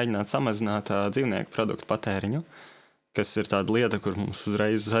paradumiem, ka mēģināt samazināt dzīvnieku produktu patēriņu, kas ir tāda lieta, kur mums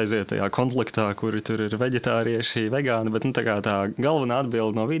uzreiz aiziet tajā konfliktā, kuri tur ir veģetārieši, vegāni, bet tā galvenā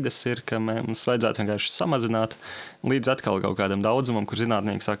atbilde no vides ir, ka mums vajadzētu vienkārši samazināt līdz atkal kaut kādam daudzumam, kur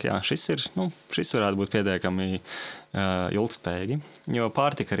zinātnieki saka, šis varētu būt pietiekami ilgspējīgi, jo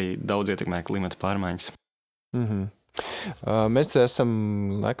pārtika arī daudz ietekmē klimata pārmaiņas. Mēs te esam,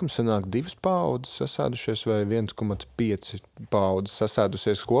 laikam, sanāk 2 paaudzes sasēdušies vai 1,5 paaudzes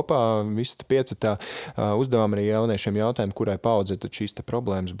sasēdusies kopā. Visi 5 uzdevām arī jauniešiem jautājumu, kurai paaudzei tad šīs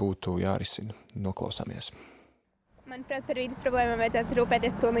problēmas būtu jārisina. Noklausāmies. Manuprāt, par vides problēmām vajadzētu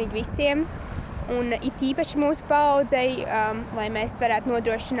rūpēties pilnīgi visiem. Un it īpaši mūsu paaudzei, lai mēs varētu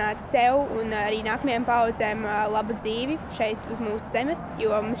nodrošināt sev un arī nākamajām paaudzēm labu dzīvi šeit uz mūsu zemes,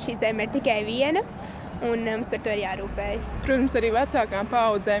 jo šī zeme ir tikai viena. Un mums par to ir jārūpējas. Protams, arī vecākām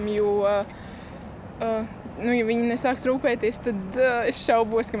paaudzēm, jo, ja viņi nesāks rūpēties, tad es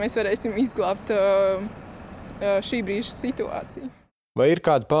šaubos, ka mēs varēsim izglābt šī brīža situāciju. Vai ir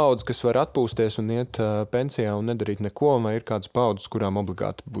kāda paudze, kas var atpūsties un iet pensijā un nedarīt neko, vai ir kādas paudzes, kurām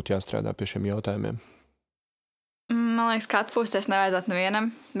obligāti būtu jāstrādā pie šiem jautājumiem? Man liekas, ka atpūsties nevajadzētu nevienam.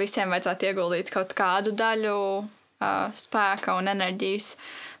 Visiem vajadzētu ieguldīt kaut kādu daļu spēka un enerģijas.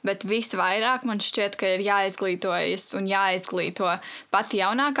 Bet visvairāk man šķiet, ka ir jāizglītojas un jāizglīto pati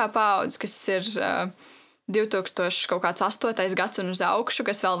jaunākā paudze, kas ir 2008. gads un uz augšu,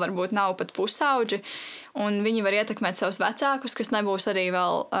 kas vēl varbūt nav pat pusauģi. Un viņi var ietekmēt savus vecākus, kas nebūs arī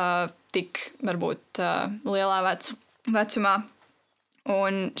vēl tik varbūt lielā vecumā.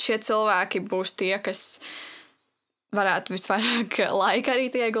 Un šie cilvēki būs tie, kas varētu visvairāk laika arī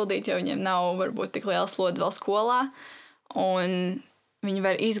ieguldīt, jo viņiem nav varbūt tik liels slodzi vēl skolā. Un viņi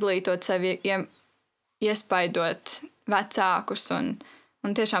var izglītot sevi, iespaidot vecākus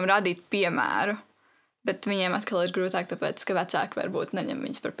un tiešām radīt piemēru. Bet viņiem atkal ir grūtāk, tāpēc, ka vecāki varbūt neņem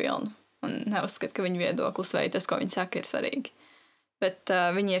viņus par pilnu un neuzskata, ka viņu viedoklis vai tas, ko viņi saka, ir svarīgi. Bet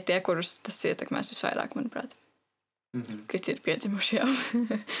viņi ir tie, kurus tas ietekmēs visvairāk, manuprāt. Kas ir piedzimuši jau.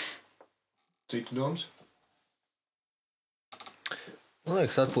 Citu domas? Man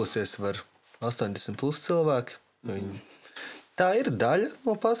liekas, atpūsties var 80 plus cilvēki. Tā ir daļa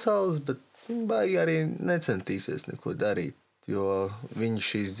no pasaules, bet viņi baigi arī necentīsies neko darīt, jo viņi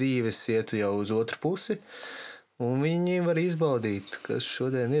šīs dzīves iet jau uz otru pusi, un viņi var izbaudīt, kas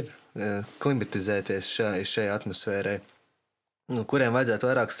šodien ir, klimatizēties šai atmosfērai, kuriem vajadzētu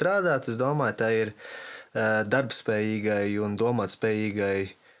vairāk strādāt. Es domāju, tā ir darbspējīgai un domātspējīgai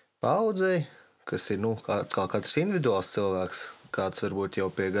paudzei, kas ir kā katrs individuāls cilvēks, kāds varbūt jau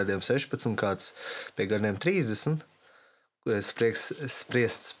pie gadiem 16, kāds pie gadiem 30,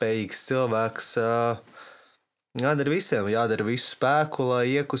 spriest spējīgs cilvēks. Jādara visiem, jādara visu spēku, lai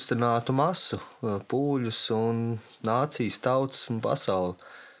iekustinātu masu, pūļus un nācijas, tautas un pasauli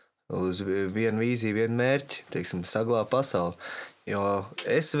uz vienu vīziju, vienu mērķi, saglābt pasauli. Jo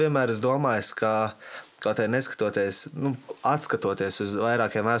es vienmēr esmu domājis, ka kaut kā neskatoties, atskatoties uz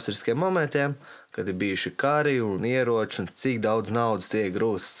vairākiem vēsturiskiem momentiem, kad ir bijuši kari un ieroči un cik daudz naudas tiek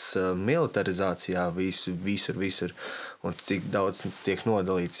grūsts militarizācijā visur un cik daudz tiek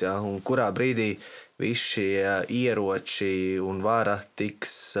nodalīts, ja? Un kurā brīdī visi šie ieroči un vara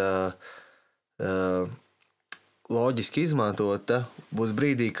tiks loģiski izmantota, būs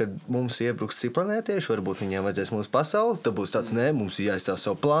brīdī, kad mums iebruks citi planētieši, varbūt viņiem vajadzēs mūsu pasauli, tad būs tāds, mums ir jāizstāv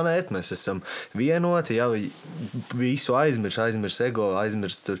savu planētu, mēs esam vienoti, ja visu aizmirs ego,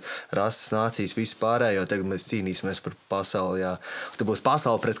 aizmirs tur rases, nācijas, visu pārējo, tagad mēs cīnīsimies par pasauli, jā. Tad būs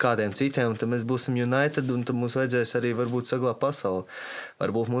pasauli pret kādiem citiem, un tad mēs būsim united, un tad mums vajadzēs arī varbūt saglābt pasauli.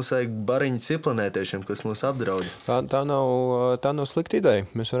 Varbūt mums vajag bariņu citi planētiešiem, kas mūs apdraud. Tā nav slikta ideja.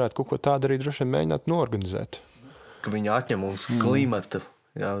 Mēs varētu kaut ko tādu arī droši vien mēģināt norganizēt. Ka viņi atņem mums klimata,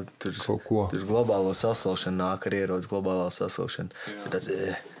 jā, tur globālo sasilšanu nāk ar ierodas globālā sasilšana.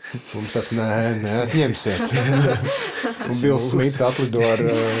 Mums tāds neatņemsiet. Un Bills Smits atlido ar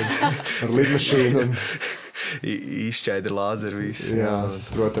lidmašīnu. Izšķaidra lāzeru visu. Jā,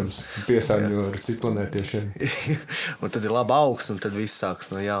 protams, piesārņo ar citu planētiešiem. Un tad ir laba augsts, un tad viss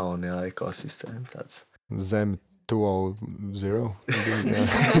sāks no jauna, jā, ekosistēma tāds. Zeme 2.0.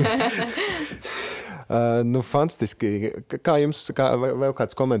 Fantastiski. Kā jums, vēl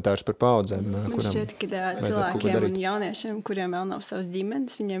kāds komentārs par paudzēm? Man šķiet, ka cilvēkiem un jauniešiem, kuriem vēl nav savas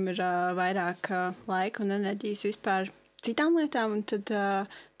ģimenes, viņiem ir vairāk laika un enerģijas vispār citām lietām, un tad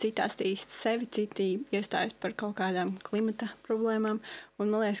citi attīst sevi, citi iestājas par kaut kādām klimata problēmām.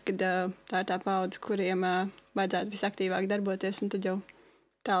 Un man liekas, ka tā ir tā paudze, kuriem vajadzētu visaktīvāk darboties, un tad jau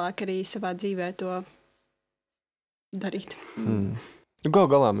tālāk arī savā dzīvē to darīt. Gal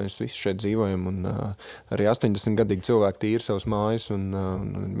galā mēs visi šeit dzīvojam, un arī 80-gadīgi cilvēki tīra savas mājas, un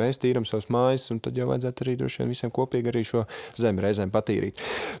mēs tīram savas mājas, un tad jau vajadzētu arī droši vien visiem kopīgi arī šo zemi reizēm patīrīt.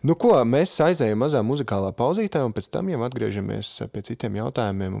 Mēs aizējam mazā muzikālā pauzītē, un pēc tam jau atgriežamies pie citiem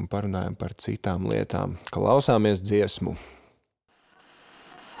jautājumiem un parunājam par citām lietām. Klausāmies dziesmu.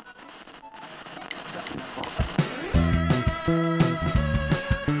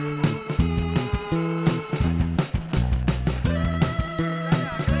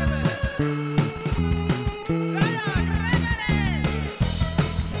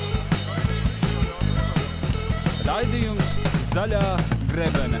 Raidījums Zaļā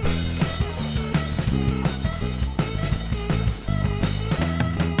grebene.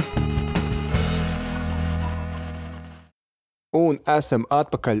 Un esam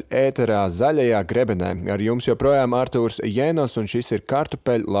atpakaļ ēterā Zaļajā grebenē. Ar jums joprojām Artūrs Jēnots, un šis ir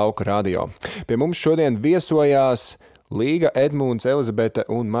Kartupeļu lauka radio. Pie mums šodien viesojās Līga, Edmunds, Elizabete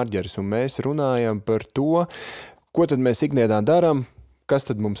un Marģeris, un mēs runājam par to, ko tad mēs ikdienā darām, kas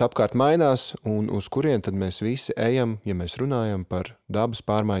tad mums apkārt mainās un uz kurien tad mēs visi ejam, ja mēs runājam par dabas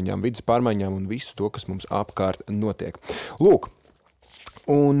pārmaiņām, vidas pārmaiņām un visu to, kas mums apkārt notiek. Lūk,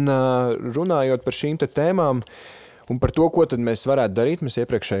 un runājot par šīm te tēmām un par to, ko tad mēs varētu darīt, mēs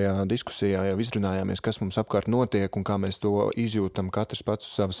iepriekšējā diskusijā jau izrunājāmies, kas mums apkārt notiek un kā mēs to izjūtam katrs pats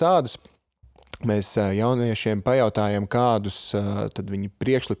uz savas ādas. Mēs jauniešiem pajautājam, kādus tad viņi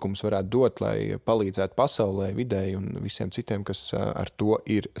priekšlikums varētu dot, lai palīdzētu pasaulē, videi un visiem citiem, kas ar to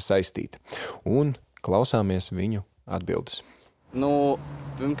ir saistīti. Un klausāmies viņu atbildes.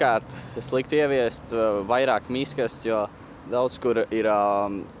 Pirmkārt, es liktu ieviest vairāk miskasts, jo daudz, kur ir,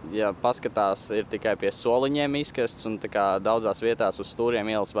 ja paskatās, ir tikai pie soliņiem miskasts, un tā kā daudzās vietās uz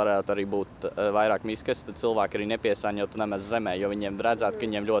stūriem ielas varētu arī būt vairāk miskasts, tad cilvēki arī nepiesārņotu nemaz zemē, jo viņiem redzētu, ka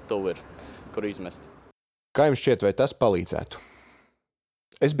viņiem ļoti tuvu ir, kur izmest. Kā jums šķiet, vai tas palīdzētu?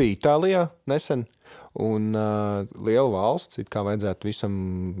 Es biju Itālijā nesen, Un liela valsts, it kā vajadzētu visam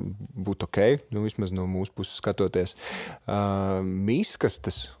būt ok, nu vismaz no mūsu puses skatoties.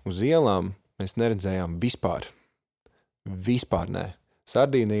 Miskastes uz ielām mēs neredzējām vispār. Vispār nē.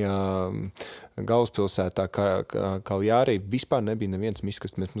 Sardīnijā, galvaspilsētā, Kaljārī vispār nebija neviens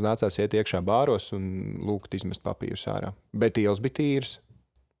miskastes. Mums nācās iet iekšā bāros un lūgt izmest papīrus ārā. Bet ielas bija tīras.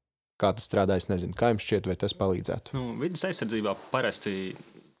 Kā tas strādā, es nezinu. Kā jums šķiet, vai tas palīdzētu? Vides aizsardzībā parasti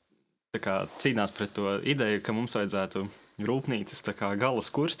cīnās pret to ideju, ka mums vajadzētu rūpnīcas gala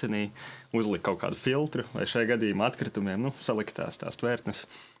skurstenī uzlikt kaut kādu filtru vai šajā gadījumā atkritumiem, saliktās tās tvērtnes.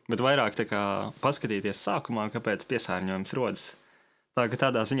 Bet vairāk paskatīties sākumā, kāpēc piesārņojums rodas.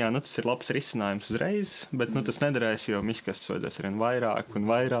 Tādā ziņā tas ir labs risinājums uzreiz, bet tas nederēs, jo miskastes vajadzēs arvien vairāk un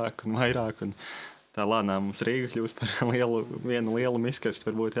vairāk un vairāk. Un tā lēnām mums Rīga kļūst par vienu lielu miskastu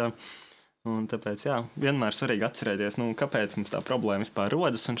varbūt, jā. Un tāpēc, jā, vienmēr svarīgi atcerēties, kāpēc mums tā problēma vispār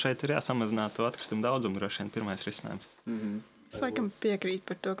rodas, un šeit ir jāsamazināt to atkritumu daudzumu, droši vien pirmais risinājums. Es laikam piekrītu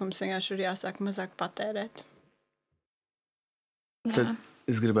par to, ka mums vienkārši ir jāsāk mazāk patērēt. Jā. Tad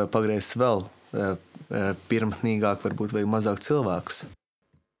es gribēju pagriezt vēl pirmtnīgāk, varbūt, vai mazāk cilvēkus.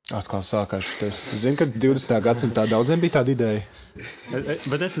 Atkal sākās šitais. Es zinu, ka 20. gadsimtā daudziem bija tāda ideja.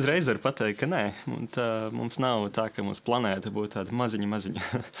 Bet es uzreiz varu pateikt, ka nē. Mums nav tā, ka mūsu planēta būtu tāda maziņa.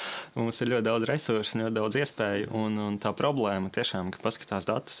 Mums ir ļoti daudz resursu, ļoti daudz iespēju, un tā problēma tiešām, ka paskatās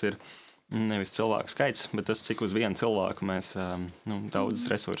datus, ir nevis cilvēku skaits, bet tas, cik uz vienu cilvēku mēs daudz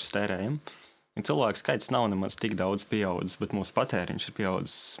resursus tērējam. Cilvēku skaits nav nemaz tik daudz pieaudzis, bet mūsu patēriņš ir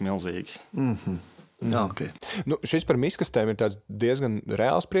pieaudzis milzīgi. Okay. Šis par miskastēm ir tāds diezgan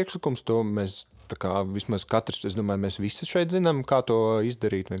reāls priekšlikums. To mēs vismaz katrs, es domāju, mēs visi šeit zinām, kā to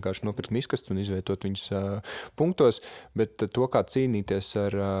izdarīt. Vienkārši nopirkt miskastes un izvietot viņus punktos. Bet to, kā cīnīties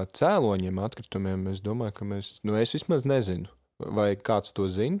ar cēloņiem, atkritumiem, es domāju, ka es vismaz nezinu. Vai kāds to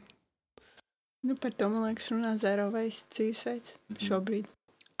zina? Par to, man liekas, runā Zero Waste dzīvesveids šobrīd.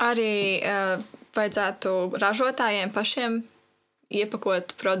 Arī vajadzētu ražotājiem pašiem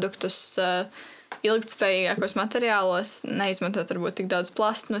iepakot produktus ilgtspējīgākos materiālos, neizmantot varbūt tik daudz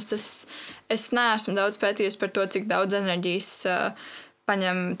plastmasas. Es neesmu daudz pētījusi par to, cik daudz enerģijas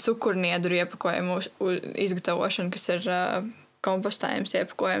paņem cukurniedru iepakojumu izgatavošanu, kas ir kompostējums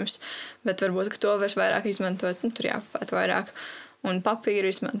iepakojums, bet varbūt, ka to var vairāk izmantot, tur jāpapēt vairāk, un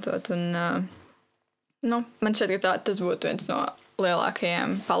papīru izmantot. Un, man šķiet, ka tas būtu viens no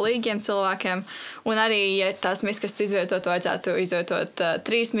lielākajiem palīgiem cilvēkiem. Un arī, ja tās miskastes izvietot, vajadzētu izvietot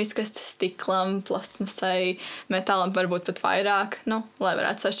 3 miskastes stiklam, plastmasai, metālam, varbūt pat vairāk, lai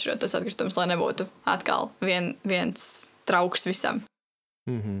varētu sašķirot tas atkritumus, lai nebūtu atkal viens trauks visam.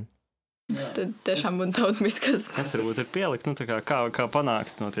 Tad tiešām būtu daudz miskastes. Tas varbūt ir pielikt, kā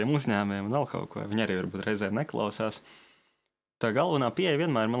panākt no tiem uzņēmiem un vēl kaut ko. Viņi arī varbūt reizēm neklausās. Tā galvenā pieeja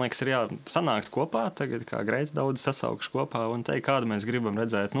vienmēr, man liekas, ir sanākt kopā, tagad kā greiti daudz sasaukšu kopā un teikt, kādu mēs gribam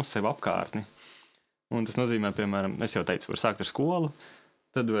redzēt sev apkārtni. Un tas nozīmē, piemēram, es jau teicu, var sākt ar skolu,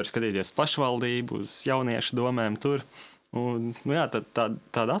 tad var skatīties pašvaldību, uz jauniešu domēm tur. Un,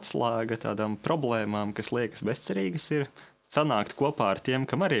 tāda atslēga tādām problēmām, kas liekas bezcerīgas, ir sanākt kopā ar tiem,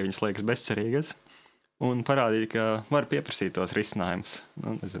 kam arī viņas liekas bezcerīgas, un parādīt, ka var pieprasīt tos risinājumus.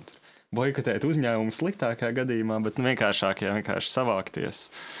 Boikotēt uzņēmumu sliktākajā gadījumā, bet vienkāršākajā vienkārši savākties,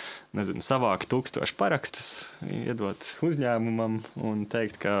 savākt 1000 parakstus, iedot uzņēmumam un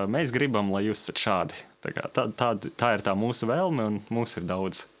teikt, ka mēs gribam, lai jūs esat šādi. Tā ir tā mūsu vēlme un mūsu ir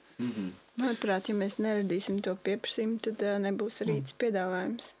daudz. Manuprāt, ja mēs neradīsim to pieprasījumu, tad nebūs arī tas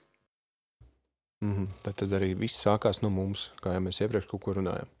piedāvājums. Tad arī viss sākās no mums, kā jau mēs iepriekš kaut ko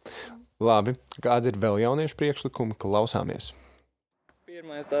runājam. Labi, kādi ir vēl jauniešu priekšlikumi, klausāmies?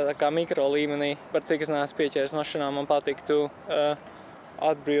 Pirmais tā kā mikro līmenī, par cik es neesmu pieķēries mašīnām, man patiktu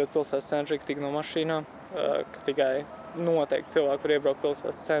atbrīvot pilsētas centru tik no mašīnām, ka tikai noteikti cilvēki var iebraukt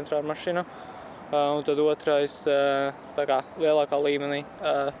pilsētas centrā ar mašīnu. Un tad otrais, tā kā lielākā līmenī,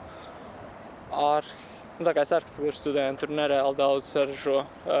 tā kā es arhitektūras studēju, tur nereāli daudz saražo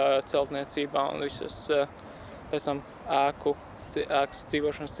celtniecībā un visas pēc tam ēkas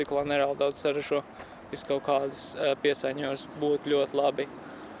dzīvošanas ciklā nereāli daudz saražo. Kaut kādas piesaiņos būtu ļoti labi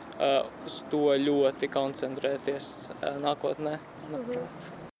uz to ļoti koncentrēties nākotnē.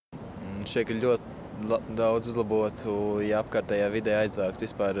 Šeit ir ļoti daudz uzlabotu, ja apkārtējā vidē aizvākt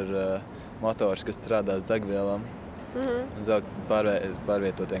vispār ar motors, kas strādā uz degvielām.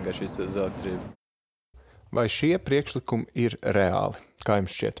 Pārvietot vienkārši visu uz elektrību. Vai šie priekšlikumi ir reāli? Kā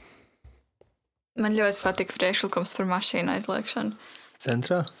jums šķiet? Man ļoti patika priekšlikums par mašīnu aizliekšanu.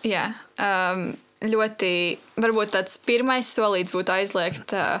 Centrā? Jā. Ļoti, varbūt tāds pirmais solīts būtu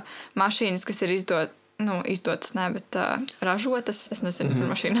aizliegt mašīnas, kas ir izdotas, ne, bet ražotas. Es nezinu par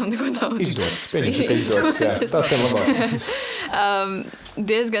mašīnām neko daudz. Izdotas, pieņemšu, ka izdotas, jā. Tas tev labāk.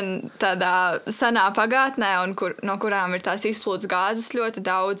 Diezgan tādā senā pagātnē, no kurām ir tās izplūdes gāzes ļoti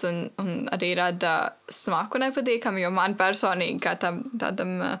daudz un arī rada smaku nepatīkami, jo man personīgi, kā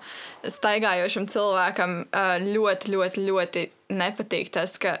tādam staigājošam cilvēkam, ļoti, ļoti, ļoti nepatīk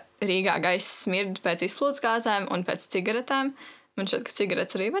tas, ka Rīgā gaiss smird pēc izplūdes gāzēm un pēc cigaretēm. Man šķiet, ka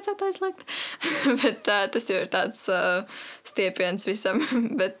cigaretes arī vajadzētu aizliegt, bet tas jau ir tāds stiepiens visam.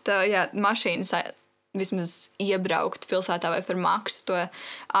 Bet, jā, mašīnas vismaz iebraukt pilsētā vai par maksu to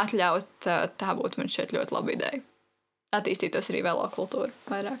atļaut, tā būtu man šķiet ļoti laba ideja. Attīstītos arī velokultūra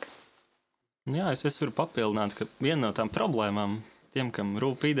vairāk. Jā, es varu papildināt, ka viena no tām problēmām tiem, kam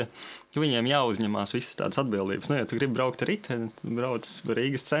rūp vide, ka viņiem jāuzņemās visas tādas atbildības. Ja tu gribi braukt ar riteni, brauc par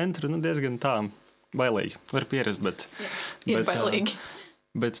Rīgas centru, diezgan tā bailīgi. Var pierast, bet... Ir bailīgi.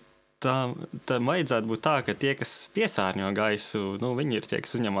 Bet tā vajadzētu būt tā, ka tie, kas piesārņo gaisu, viņi ir tie,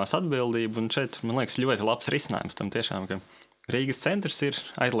 kas uzņemās atbildību, un šeit, man liekas, ļoti labs risinājums tam tiešām, ka Rīgas centrs ir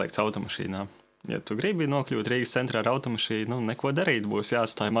aizliegts automašīnām. Ja tu gribi nokļūt Rīgas centrā ar automašīnu, neko darīt, būs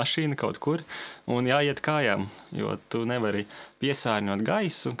jāatstāj mašīna kaut kur un jāiet kājām, jo tu nevari piesārņot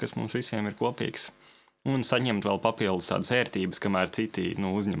gaisu, kas mums visiem ir kopīgs. Un saņemt vēl papildus tādas ērtības, kamēr citi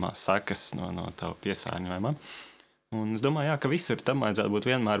uzņemās sekas no tavu piesārņojuma. Un es domāju, ka visur tam vajadzētu būt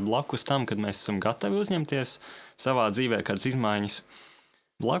vienmēr blakus tam, kad mēs esam gatavi uzņemties savā dzīvē kādas izmaiņas.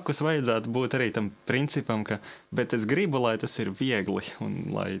 Blakus vajadzētu būt arī tam principam, ka bet es gribu, lai tas ir viegli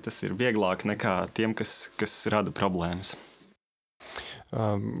un lai tas ir vieglāk nekā tiem, kas rada problēmas.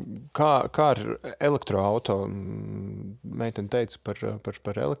 Kā ar elektroauto? Meitene teica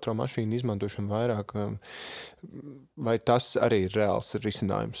par elektromašīnu izmantošanu vairāk. Vai tas arī ir reāls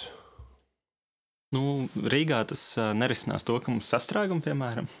risinājums? Rīgā tas nerisinās to, ka mums sastrēgumi,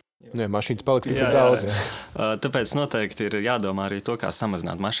 piemēram. Jā, mašīnas paliks tikpat daudz. Jā. Tāpēc noteikti ir jādomā arī to, kā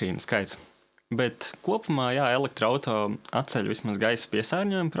samazināt mašīnu skaitu. Bet kopumā, elektroauto atceļ vismaz gaisa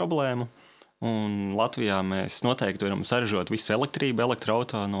piesārņojumu problēmu. Un Latvijā mēs noteikti varam saražot visu elektrību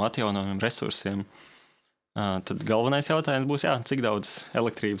elektroauto no atjaunojumiem resursiem. Tad galvenais jautājums būs, cik daudz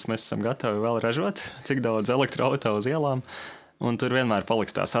elektrības mēs esam gatavi vēl ražot, cik daudz elektroauto uz ielām. Un tur vienmēr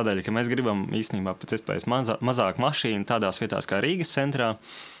paliks tā sadaļa, ka mēs gribam īstenībā pēc iespējas mazāk mašīnu tādās vietās kā Rīgas centrā,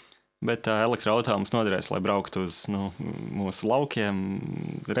 bet elektroauto mums noderēs, lai brauktu uz mūsu laukiem,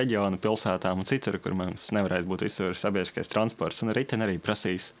 reģionu pilsētām un citur, kur mums nevarēs būt visur sabiedriskais transports, un riteni arī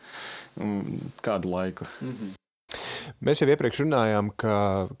prasīs kādu laiku. Mēs jau iepriekš runājām,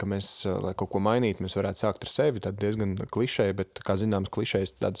 ka mēs, lai kaut ko mainītu, mēs varētu sākt ar sevi, tad diezgan klišeji, bet, kā zināms,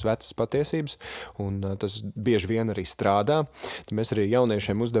 klišejas tādas vecas patiesības, un tas bieži vien arī strādā. Tad mēs arī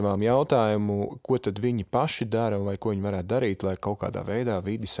jauniešiem uzdevām jautājumu, ko tad viņi paši dara vai ko viņi varētu darīt, lai kaut kādā veidā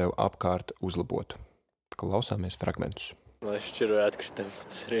vidi sev apkārt uzlabotu. Klausāmies fragmentus. Lai šķiroju atkritumus,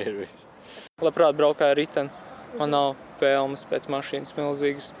 tas arī ir viss. Labprāt braukāju ar riteni. Man nav vēlmes pēc mašīnas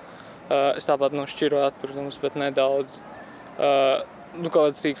milzīgas. Es tāpat šķiroju atkritumus, bet nedaudz. Kaut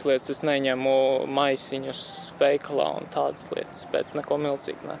kādas sīkas lietas es neņemu maisiņus veikalā un tādas lietas, bet neko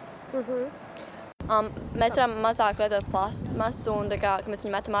milzīgi ne. Mēs varam mazāk lietot plastmasu un kā mēs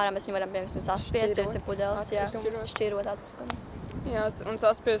viņu metam ārā, mēs viņu varam piemēram saspiest, piemēram pudeles, šķirot atkritumus. Jā, un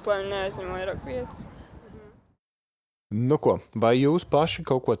saspiest, lai viņi neaizņem vairāk vietas. Ko, vai jūs paši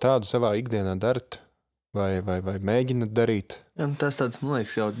kaut ko tādu savā ikdienā darat? Vai mēģināt darīt? Jā, tas tāds, man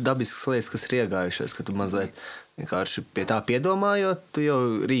liekas, jau dabisks lietas, kas ir iegājušās, ka tu mazliet vienkārši pie tā piedomājot, tu jau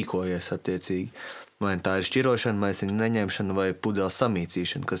rīkojies attiecīgi. Vai tā ir šķirošana, maisiņu neņemšana vai pudeles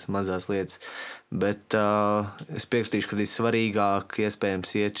samīcīšana, kas ir mazās lietas. Bet es piekritīšu, ka vissvarīgāk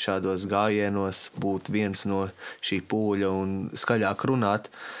iespējams iet šādos gājienos, būt viens no šī pūļa un skaļāk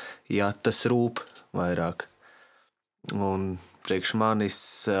runāt, ja tas rūp vairāk. Un priekš manis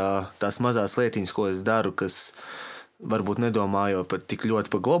tās mazās lietiņas, ko es daru, kas varbūt nedomāju tik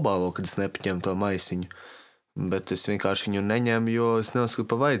ļoti par globālo, kad es nepaņemu to maisiņu. Bet es vienkārši viņu neņemu, jo es neuzskatu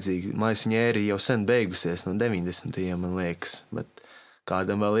par vajadzīgu. Maisiņu ēra jau sen beigusies no 90. man liekas. Bet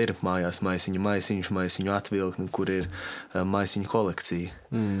kādam vēl ir mājās maisiņu atvilkni, kur ir maisiņu kolekcija.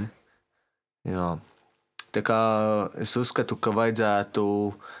 Jā. Tā kā es uzskatu, ka vajadzētu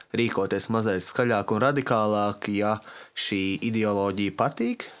rīkoties mazliet skaļāk un radikālāk, ja šī ideoloģija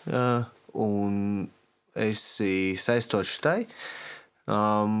patīk un esi saistošs tai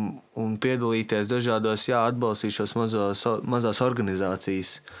un piedalīties dažādos, atbalstīt šos mazās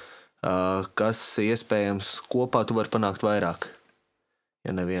organizācijas, kas iespējams kopā tu vari panākt vairāk,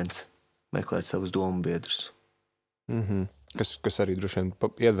 ja neviens meklēt savus domu biedrus. Kas arī droši vien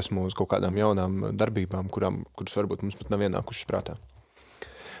iedvesmo uz kaut kādām jaunām darbībām, kuras varbūt mums pat nav ienākušas prātā.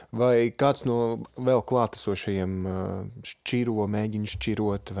 Vai kāds no vēl klātesošajiem mēģina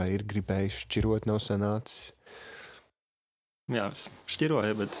šķirot, vai ir gribējis šķirot, nav sanācis? Jā, es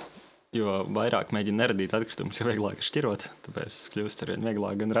šķiroju, bet jo vairāk mēģinu neradīt atkritumus, jo vieglāk ir šķirot, tāpēc es kļūst arvien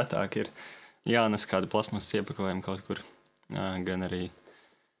vieglāk, gan retāk ir jānes kāda plasmasas iepakojuma kaut kur, gan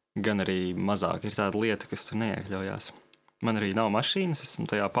arī mazāk ir tāda lieta, kas tur neiekļaujās. Man arī nav mašīnas, esmu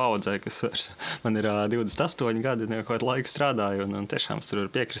tajā paudzē, man ir 28 gadi, jau kaut laiku strādāju, un tiešām tur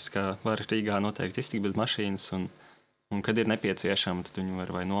var piekrist, ka var Rīgā noteikti iztikt bez mašīnas, un kad ir nepieciešama, tad viņu var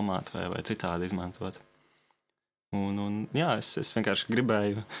vai nomāt, vai citādi izmantot. Un jā, es vienkārši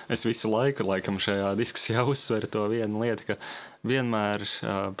gribēju, es visu laiku, laikam, šajā diskusijā uzsveru to vienu lietu, ka vienmēr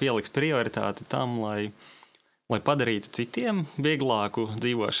pieliks prioritāti tam, lai padarītu citiem vieglāku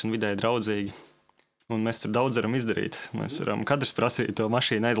dzīvošanu, vidē draudzīgi. Un mēs tur daudz varam izdarīt. Mēs varam katrs prasīt to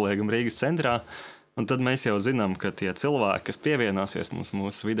mašīnu aizliegumu Rīgas centrā, un tad mēs jau zinām, ka tie cilvēki, kas pievienosies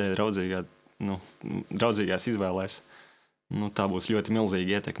mūsu vidē draudzīgās izvēlēs, tā būs ļoti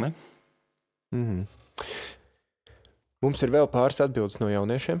milzīga ietekme. Mhm. Mums ir vēl pāris atbildes no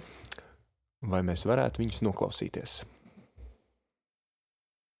jauniešiem. Vai mēs varētu viņus noklausīties?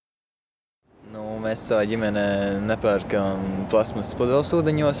 Mēs savā ģimenē nepērkam plasmasas pudeles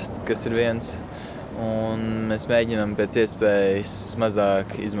ūdeņos, kas ir viens. Un mēs mēģinām pēc iespējas mazāk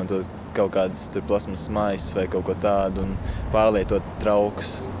izmantot kaut kādas plasmasas maisus vai kaut ko tādu un pārlietot traukus.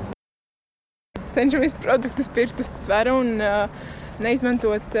 Cenšamies produktus pirkt uz sveru un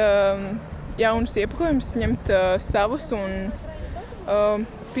neizmantot jaunus iepakojumus, ņemt savus un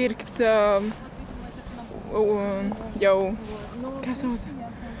pirkt jau, kā sauc,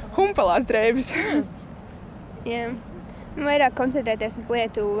 humpalās drēbes. Jā. Vairāk koncentrēties uz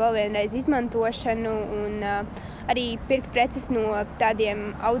lietu vēl vienreiz izmantošanu un arī pirkt preces no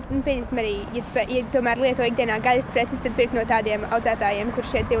tādiem, arī, ja tomēr lieto ikdienā gaļas preces, tad pirkt no tādiem audzētājiem, kur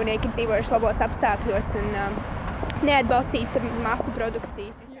šie dzīvnieki ir dzīvojuši labos apstākļos un neatbalstīt masu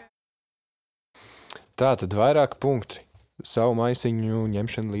produkcijas. Tātad vairāk punkti. Savu maisiņu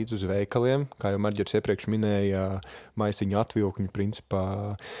ņemšanu līdz uz veikaliem, kā jau Marģers iepriekš minēja, maisiņu atvilkņu principā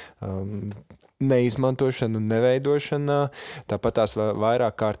neizmantošana un neveidošana, tāpat tās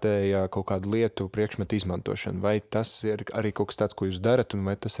vairāk kārtējā kaut kādu lietu priekšmetu izmantošana. Vai tas ir arī kaut kas tāds, ko jūs darat, un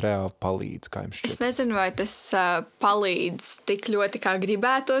vai tas reāli palīdz, kā jums šķiet? Es nezinu, vai tas palīdz tik ļoti, kā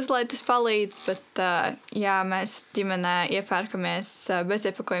gribētos, lai tas palīdz, bet jā, mēs ģimenē iepērkamies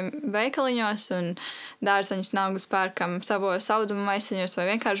beziepakojuma veikaliņos un dārzeņus un augļus pērkam savos auduma maisiņos vai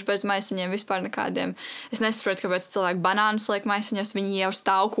vienkārši bez maisiņiem, vispār nekādiem. Es nesaprotu, kāpēc cilvēki banānus liek maisiņos, viņi jau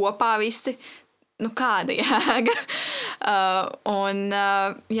stāv kopā visi. Kāda jēga?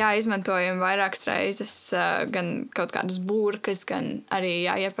 Jā, izmantojam vairākas reizes gan kaut kādas burkas, gan arī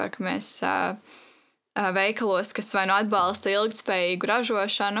iepērkamies veikalos, kas vai atbalsta ilgtspējīgu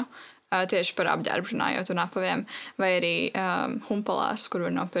ražošanu, tieši par apģērbu runājot un apaviem, vai arī humpalās, kur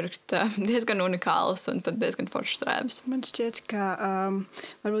var nopirkt diezgan unikālas un pat diezgan foršas drēbes. Man šķiet, ka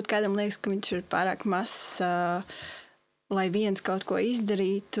varbūt kādam liekas, ka viņš ir pārāk mazs, lai viens kaut ko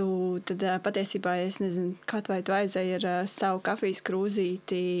izdarītu, tad patiesībā, es nezinu, kaut vai tu aizēji ar savu kafijas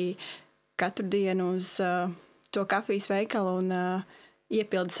krūzīti katru dienu uz to kafijas veikalu un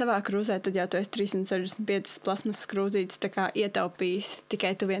iepildi savā krūzē, tad jau tu esi 365 plasmasas krūzītes tā kā ietaupījis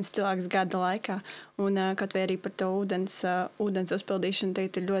tikai tu viens cilvēks gada laikā. Un kaut vai arī par to ūdens uzpildīšanu,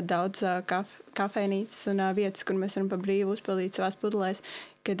 tagad ir ļoti daudz kafejnīcas un vietas, kur mēs varam pa brīvu uzpildīt savās pudelēs,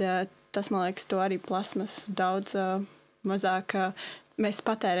 kad tas, man liekas, to arī plasmas daudz mazāk mēs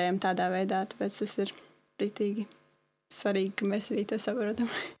patērējam tādā veidā, tāpēc tas ir rītīgi svarīgi, ka mēs arī to saprotam.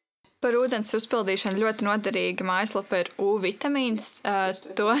 Par ūdens uzpildīšanu ļoti noderīga mājaslapa ir U-vitamīns.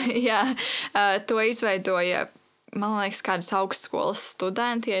 To izveidoja, man liekas, kādas augstskolas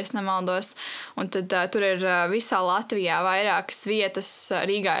studenti, ja es nemaldos. Un tad tur ir visā Latvijā vairākas vietas,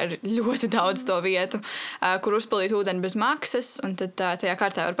 Rīgā ir ļoti daudz to vietu, kur uzpildīt ūdeni bez maksas. Un tad tajā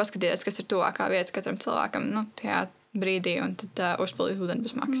kartā var paskatīties, kas ir tuvākā vieta katram cilvēkam, tajā brīdī, un tad uzpildīt ūdeni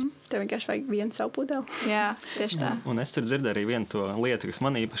bez maksas. Tev vienkārši vajag vienu savu pudeli. Jā, tieši tā. Un es tur dzirdēju arī vienu to lietu, kas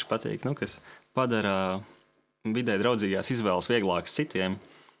man īpaši patīk, kas padara vidē draudzīgās izvēles vieglākas citiem.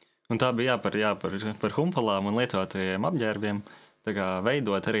 Un tā bija par humpalām un lietotajiem apģērbiem. Tā kā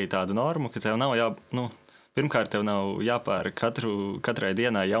veidot arī tādu normu, ka tev nav pirmkārt tev nav jāpērk katrai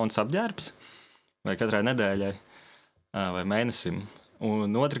dienai jauns apģērbs, vai katrai nedēļai, vai mēnesim.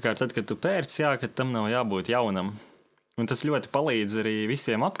 Un otrkārt, tad, kad tu pērc, ka tam nav jābūt jaunam. Un tas ļoti palīdz arī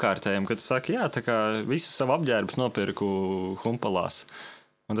visiem apkārtējiem, kad tu saki, tā kā visu savu apģērbus nopirku humpalās.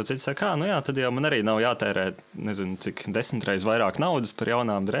 Un tad citi saka, nu jā, tad jau man arī nav jātērē, nezinu, cik 10 reizes vairāk naudas par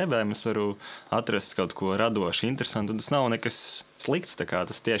jaunām drēbēm. Es varu atrast kaut ko radošu, interesantu, un tas nav nekas slikts. Tā kā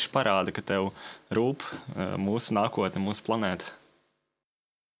tas tieši parāda, ka tev rūp mūsu nākotne, mūsu planēta.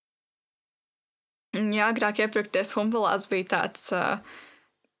 Jā, agrāk iepirkties Humpelās bija tāds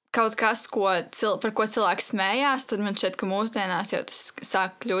kaut kas, par ko cilvēki smējās, tad man šķiet, ka mūsdienās jau tas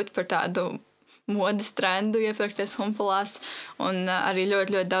sāk kļūt par tādu modes trendu iepirkties Humpelās, un arī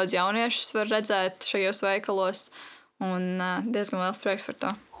ļoti, ļoti daudz jauniešus var redzēt šajos veikalos, un diezgan liels prieks par to.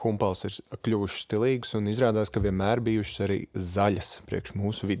 Humpels ir kļuvušas stilīgas un izrādās, ka vienmēr bijušas arī zaļas priekš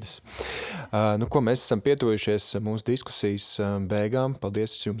mūsu vidas. Mēs esam pietuvušies mūsu diskusijas beigām.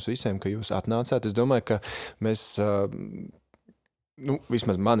 Paldies jums visiem, ka jūs atnācāt. Es domāju, ka mēs...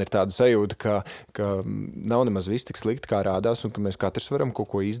 vismaz man ir tāda sajūta, ka nav nemaz viss tik slikti, kā rādās, un ka mēs katrs varam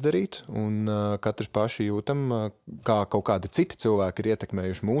kaut ko izdarīt, un katrs paši jūtam, kā kaut kādi citi cilvēki ir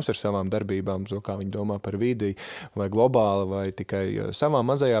ietekmējuši mūs ar savām darbībām, kā viņi domā par vidi, vai globāli, vai tikai savā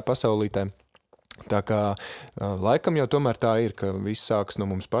mazajā pasaulītē. Tā kā laikam jau tomēr tā ir, ka viss sāks no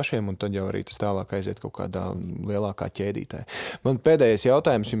mums pašiem, un tad jau arī tas tālāk aiziet kaut kādā lielākā ķēdītē. Man pēdējais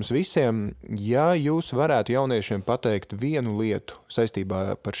jautājums jums visiem. Ja jūs varētu jauniešiem pateikt vienu lietu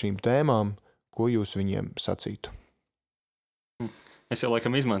saistībā par šīm tēmām, ko jūs viņiem sacītu? Es jau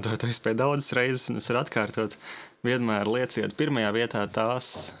laikam izmantoju to iespēju daudzas reizes, un es varu atkārtot. Vienmēr lieciet pirmajā vietā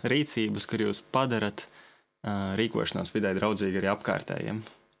tās rīcības, kur jūs padarat rīkošanās vidē draudzīgi arī apkārtējiem.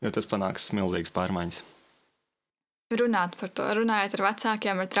 Jo tas panāks milzīgas pārmaiņas. Runāt par to. Runājiet ar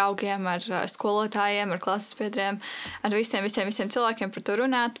vecākiem, ar draugiem, ar skolotājiem, ar klases biedriem, ar visiem cilvēkiem par to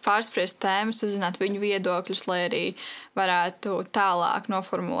runāt, pārspriest tēmas, uzzināt viņu viedokļus, lai arī varētu tālāk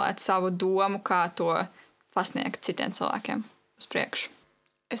noformulēt savu domu, kā to pasniegt citiem cilvēkiem uz priekšu.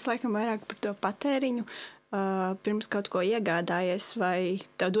 Es laikam vairāk par to patēriņu. Pirms kaut ko iegādājies vai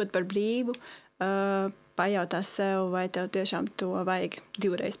tev dod par brīvu, pajautā sev, vai tev tiešām to vajag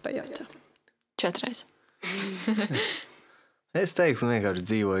 2 reizes pajautāt. 4 reizes. Es teiktu, vienkārši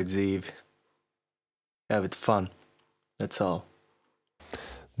dzīvoju dzīvi. Have it fun. That's all.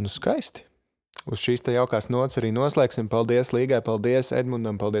 Skaisti. Uz šīs te jaukās nots arī noslēgsim. Paldies Līgai, paldies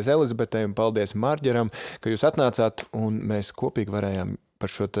Edmundam, paldies Elizabetei un paldies Marģeram, ka jūs atnācāt un mēs kopīgi varējām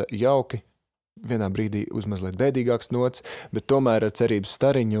par šo te jauki vienā brīdī uz mazliet bēdīgāks nots, bet tomēr ar cerības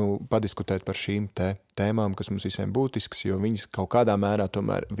stariņu padiskutēt par šīm tēmām, kas mums visiem būtisks, jo viņas kaut kādā mērā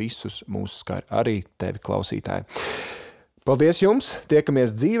tomēr visus mūs skar, arī tevi klausītāji. Paldies jums,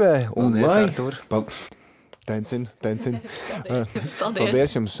 tiekamies dzīvē un paldies, Artur. Tencin.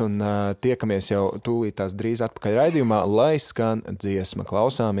 Paldies jums un tiekamies jau tūlīt tās drīz atpakaļ raidījumā, lai skan dziesma.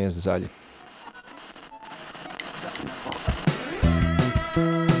 Klausāmies zaļi.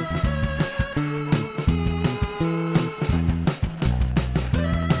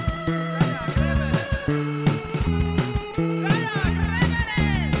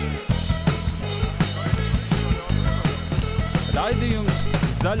 Raidījums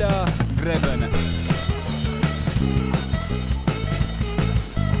Zaļā grebene.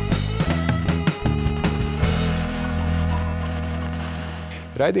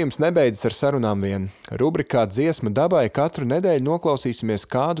 Raidījums nebeidzas ar sarunām vien. Rubrikā Dziesma dabai katru nedēļu noklausīsimies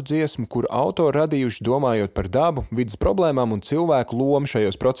kādu dziesmu, kuru autori radījuši domājot par dabu, vidas problēmām un cilvēku lomu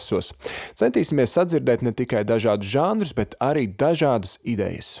šajos procesos. Centīsimies sadzirdēt ne tikai dažādus žanrus, bet arī dažādas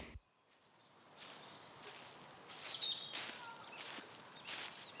idejas.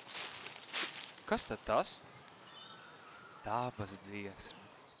 Kas tad tas? Dabas dziesma.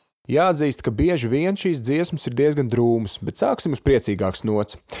 Jāatzīst, ka bieži vien šīs dziesmas ir diezgan drūmas, bet sāksim uz priecīgāks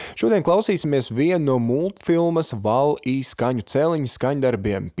nots. Šodien klausīsimies vienu no multfilmas Wall-E skaņu celiņa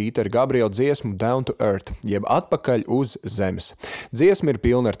skaņdarbiem Pītera Gabriela dziesmu Down to Earth, jeb Atpakaļ uz zemes. Dziesma ir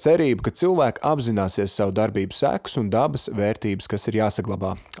pilna ar cerību, ka cilvēki apzināsies savu darbību sekas un dabas vērtības, kas ir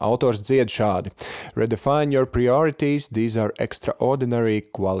jāsaglabā. Autors dzied šādi: Redefine your priorities, these are extraordinary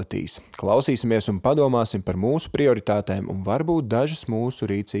qualities. Klausīsimies un padomāsim par mūsu prioritātēm un varbūt dažas mūsu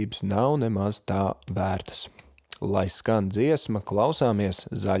rīcības nav nemaz tā vērtas. Lai skan dziesma, klausāmies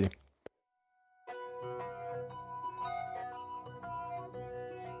zaļi.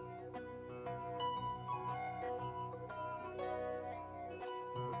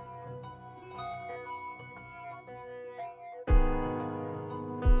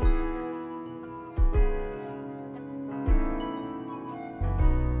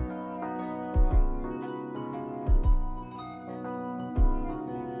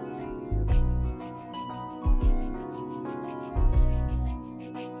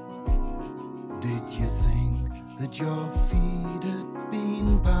 Your feet had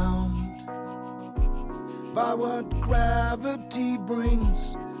been bound by what gravity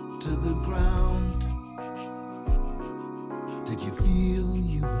brings to the ground. Did you feel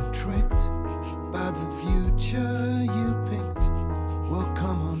you were tricked by the future you picked? Well,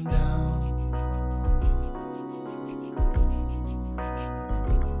 come on down.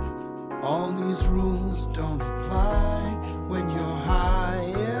 All these rules don't apply when you're high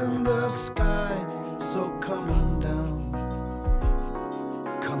in the sky. So come on down.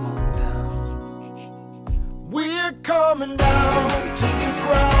 Come on down. We're coming down to the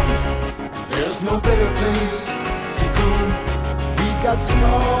ground. There's no better place to go. We got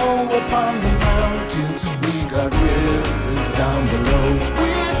snow upon the mountains. We got rivers down below.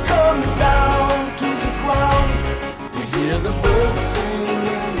 We're coming down to the ground. We hear the birds sing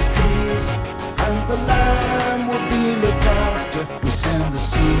in the trees, and the land will be looked after. We send the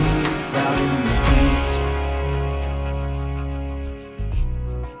seeds out in the east.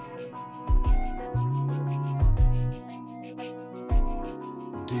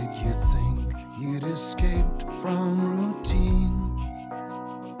 Did you think you'd escaped from routine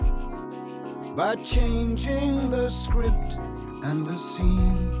by changing the script and the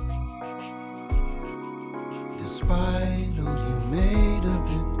scene? Despite all you made of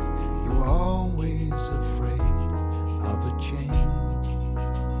it, you were always afraid of a change.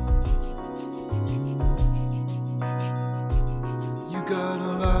 You got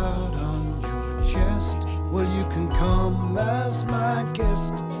a lot on your chest. Well, you can come as my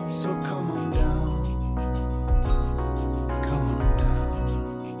guest. So come on down. Come on down.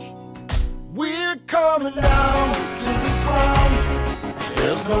 We're coming down to the ground.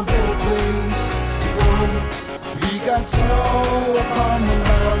 There's no better place to go. We got snow upon the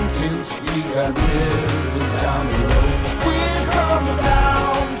mountains. We got rivers down below. We're coming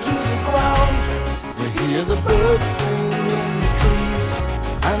down to the ground. We hear the birds sing in the trees,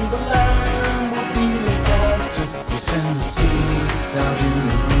 and the land will be looked after. We send the seeds out in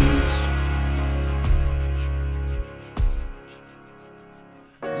the breeze.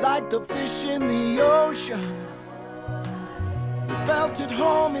 Like the fish in the ocean, we felt at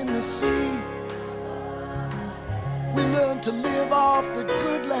home in the sea. We learned to live off the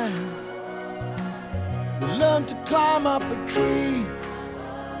good land. We learned to climb up a tree.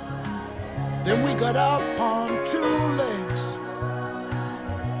 Then we got up on two legs,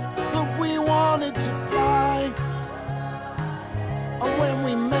 but we wanted to fly. And when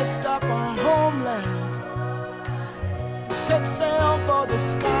we messed up our homeland, we set sail for the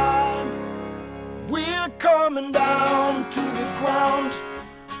sky. We're coming down to the ground.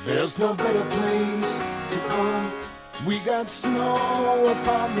 There's no better place to go. We got snow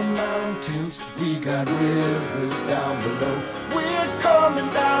upon the mountains. We got rivers down below. We're coming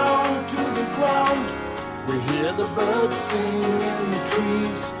down to the ground. We hear the birds sing in the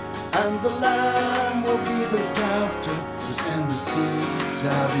trees, and the land will be looked after. To send the seeds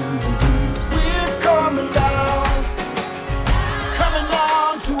out in the breeze. We're coming down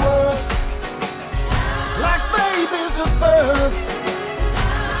to earth, like babies at birth.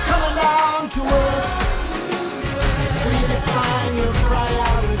 Coming down to earth. Redefine your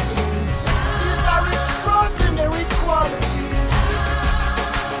priorities. These are extraordinary qualities.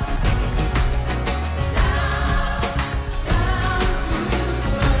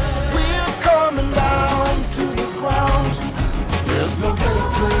 We're coming down to the ground. There's no better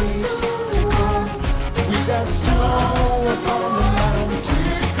place to go. We got snow upon the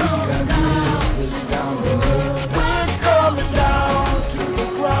mountains. We got rivers down below. We're coming down to the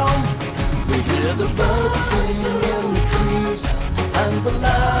ground. We hear the birds sing in the trees, and the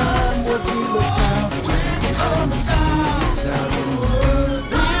land will be looked after. The summer seeds out in the world.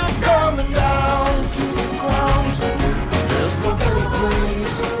 We're coming down to the ground. There's no better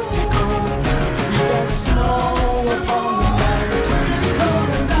place to go. We got snow upon the mountains. We got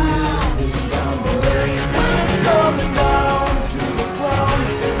rivers down below. We're coming down to the ground.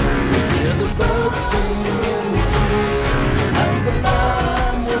 We hear the birds sing in the trees, and the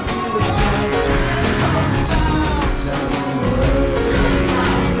land will be looked after. The summer seeds out in the world.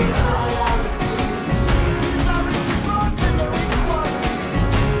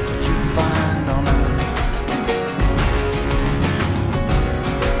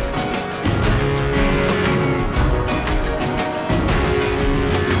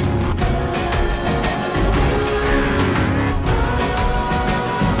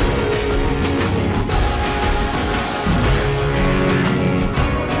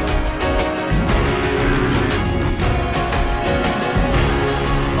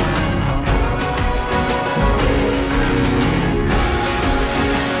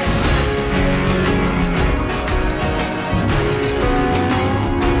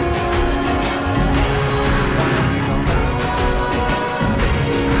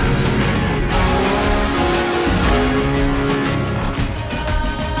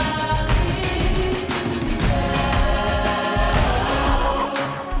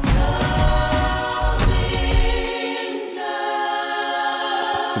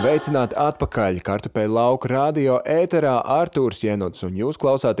 Sveicināti atpakaļ Kartupeļu lauka radio ēterā Artūrs Jenots, un jūs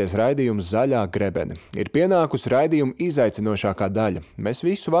klausāties raidījumu Zaļā grebene. Ir pienākusi raidījuma izaicinošākā daļa. Mēs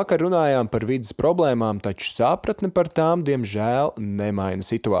visu vakar runājām par vides problēmām, taču sapratne par tām, diemžēl, nemaina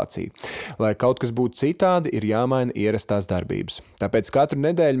situāciju. Lai kaut kas būtu citādi, ir jāmaina ierastās darbības. Tāpēc katru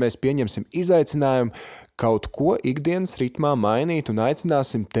nedēļu mēs pieņemsim izaicinājumu kaut ko ikdienas ritmā mainīt un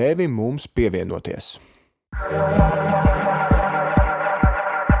aicināsim tevi mums pievienoties.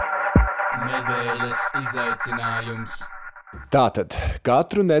 Nedēļas izaicinājums. Tātad,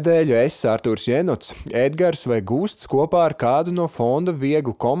 katru nedēļu es, Artūrs Jenots, Edgars vai Gusts kopā ar kādu no fonda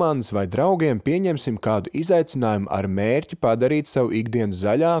Viegli komandas vai draugiem pieņemsim kādu izaicinājumu ar mērķi padarīt savu ikdienu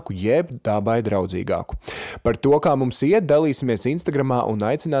zaļāku, jeb dabai draudzīgāku. Par to, kā mums iet, dalīsimies Instagramā un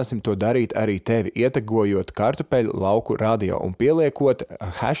aicināsim to darīt arī tevi, ietagojot Kartupeļu lauku radio un pieliekot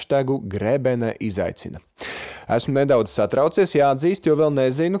hashtagu grebene izaicina. Esmu nedaudz satraucies, jāatzīst, jo vēl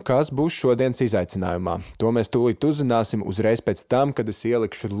nezinu, kas būs šodienas izaicinājumā. To mēs tūlīt uzzināsim uzreiz pēc tam, kad es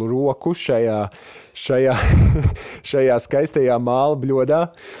ielikšu roku šajā skaistajā māla bļodā.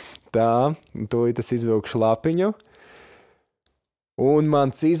 Tā, tūlīt es izvilkšu lapiņu. Un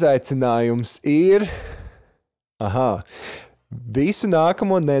mans izaicinājums ir... Visu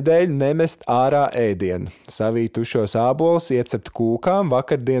nākamo nedēļu nemest ārā ēdienu. Savīt tušos ābolus, iecept kūkām,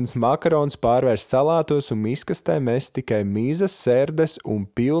 vakardienas makaronus pārvērst salātos un miskastē mest tikai mizas, sērdes un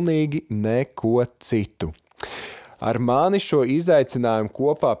pilnīgi neko citu. Ar mani šo izaicinājumu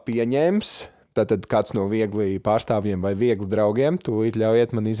kopā pieņems tātad kāds no viegli pārstāvjiem vai viegli draugiem. Tūlīt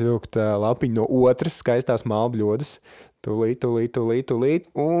ļaujiet man izvilkt lapiņu no otras skaistās mālbļodas. Tūlīt.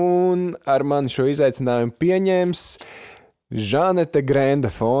 Un ar mani šo izaicinājumu pieņems Žanete Grenda,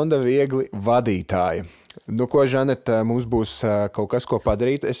 fonda Viegli vadītāja. Nu, ko, Žanete, mums būs kaut kas, ko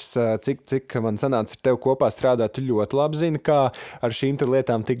padarīt. Cik man sanāca ar tevi kopā strādāt, tu ļoti labi zini, kā ar šīm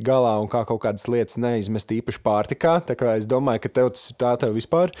lietām tik galā un kā kaut kādas lietas neizmest īpaši pārtikā. Tā kā es domāju, ka tev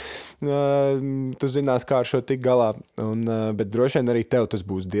vispār, tu zinās, kā ar šo tik galā. Bet droši vien arī tev tas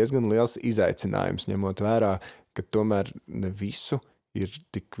būs diezgan liels izaicinājums, ņemot vērā, ka tomēr ne visu ir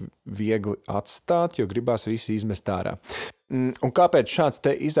tik viegli atstāt, jo gribās visu izmest ārā. Un kāpēc šāds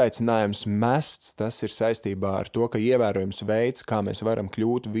te izaicinājums mests? Tas ir saistībā ar to, ka ievērojams veids, kā mēs varam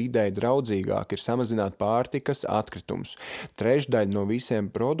kļūt videi draudzīgāk, ir samazināt pārtikas atkritumus. Trešdaļa no visiem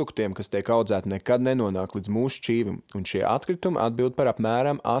produktiem, kas tiek audzēti, nekad nenonāk līdz mūsu šķīvim, un šie atkritumi atbild par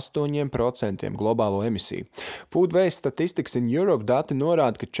apmēram 8% globālo emisiju. Food Waste Statistics in Europe dati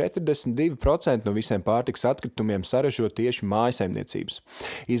norāda, ka 42% no visiem pārtikas atkritumiem saražo tieši mājasaimniecības.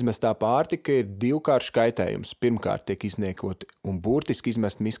 Izmestā pārtika ir divkāršs kaitējums. Pirmkārt, tiek izniekoti un burtiski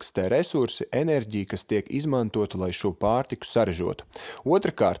izmest miskastē resursi, enerģija, kas tiek izmantota, lai šo pārtiku saražotu.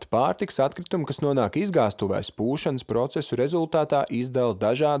 Otrakārt, pārtikas atkritumi, kas nonāk izgāstuvēs pūšanas procesu rezultātā izdala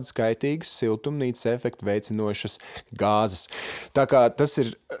dažādas kaitīgas siltumnīcas efektu veicinošas gāzes. Tā kā tas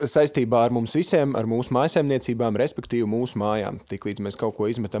ir saistībā ar mums visiem, ar mūsu mājasaimniecībām, respektīvi mūsu mājām. Tiklīdz mēs kaut ko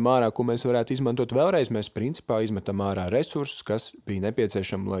izmetam ārā, ko mēs varētu izmantot vēlreiz, mēs principā izmetam ārā resursus, kas bija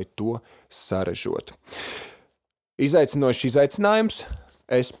nepieciešami, lai to saražotu. Izaicinošs izaicinājums.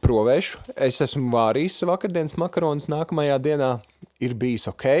 Es provēšu. Es esmu vārījis vakardienas makaronus nākamajā dienā. Ir bijis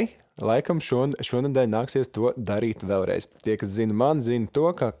ok. Laikam šonedēļ nāksies to darīt vēlreiz. Tie, kas zina man, zina to,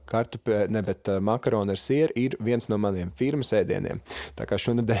 ka makaroni ar sieru ir viens no maniem firmas ēdieniem. Tā kā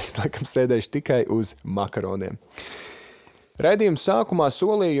šonedēļ es laikam sēdēšu tikai uz makaroniem. Raidījuma sākumā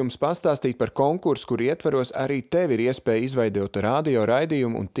solījums pastāstīt par konkursu, kur ietveros arī tev ir iespēja izveidot radio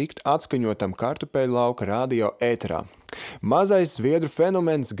raidījumu un tikt atskaņotam Kartupeļu lauka radio ēterā. Mazais zviedru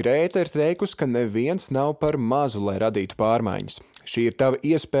fenomens Grēta ir teikusi, ka neviens nav par mazu, lai radītu pārmaiņas. Šī ir tava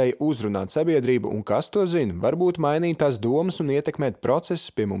iespēja uzrunāt sabiedrību, un kas to zina, varbūt mainīt tās domas un ietekmēt procesus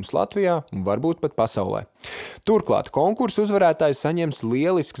pie mums Latvijā un varbūt pat pasaulē. Turklāt konkursu uzvarētājs saņems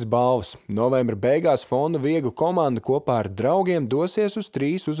lieliskas balvas. Novembra beigās fonda Viegli komanda kopā ar draugiem dosies uz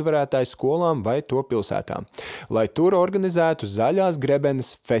 3 uzvarētāju skolām vai to pilsētām, lai tur organizētu Zaļās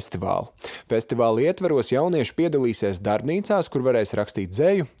grebenes festivālu. Festivāla ietveros jaunieši piedalīsies darbnīcās, kur varēs rakstīt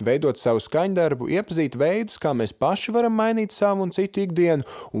dzeju, veidot savu skaņdarbu, iepazīt veidus, kā mēs paši varam mainīt savu un citu ikdienu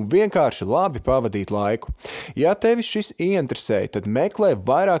un vienkārši labi pavadīt laiku. Ja tevi šis ieinteresēja, tad meklē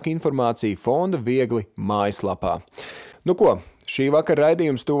vairāk informāciju fonda Viegli mājaslapā. Nu ko, Šī vakara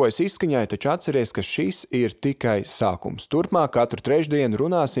raidījums tuvojas izskaņai, taču atceries, ka šis ir tikai sākums. Turpmāk katru trešdienu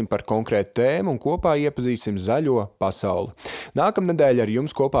runāsim par konkrētu tēmu un kopā iepazīsim zaļo pasauli. Nākamnedēļ ar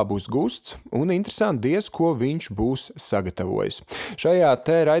jums kopā būs Gusts un interesanti diez, ko viņš būs sagatavojis. Šajā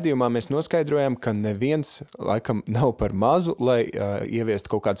te raidījumā mēs noskaidrojam, ka neviens laikam nav par mazu, lai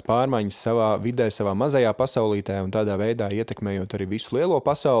ieviestu kaut kādas pārmaiņas savā vidē, savā mazajā pasaulītē un tādā veidā ietekmējot arī visu lielo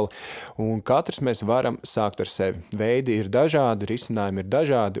pasauli. Un katrs mēs varam sākt ar sevi. Veidi ir dažādi, risinājumi ir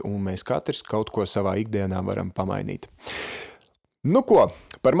dažādi, un mēs katrs kaut ko savā ikdienā varam pamainīt. Nu ko,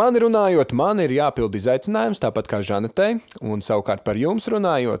 par mani runājot, man ir jāpild izaicinājums, tāpat kā Žanetei, un savukārt par jums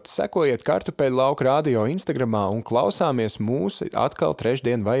runājot, sekojiet Kartupeļu lauka radio Instagramā un klausāmies mūs atkal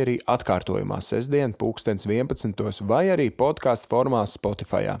trešdien vai arī atkārtojumā sestdien 11. vai arī podcastu formā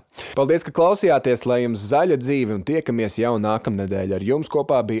Spotifyā. Paldies, ka klausījāties, lai jums zaļa dzīve un tiekamies jau nākamnedēļ. Ar jums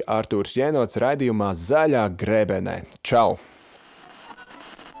kopā bija Artūrs Jenots raidījumā Zaļā grebenē. Čau!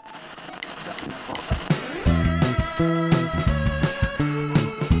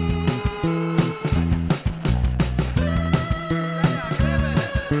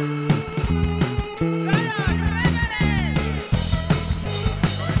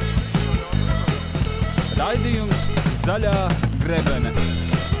 Raidījums Zaļā grebene.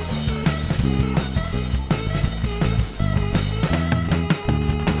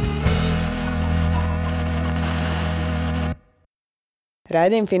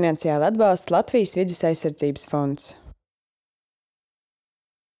 Raidījumu finansiāli atbalsta Latvijas Vides aizsardzības fonds.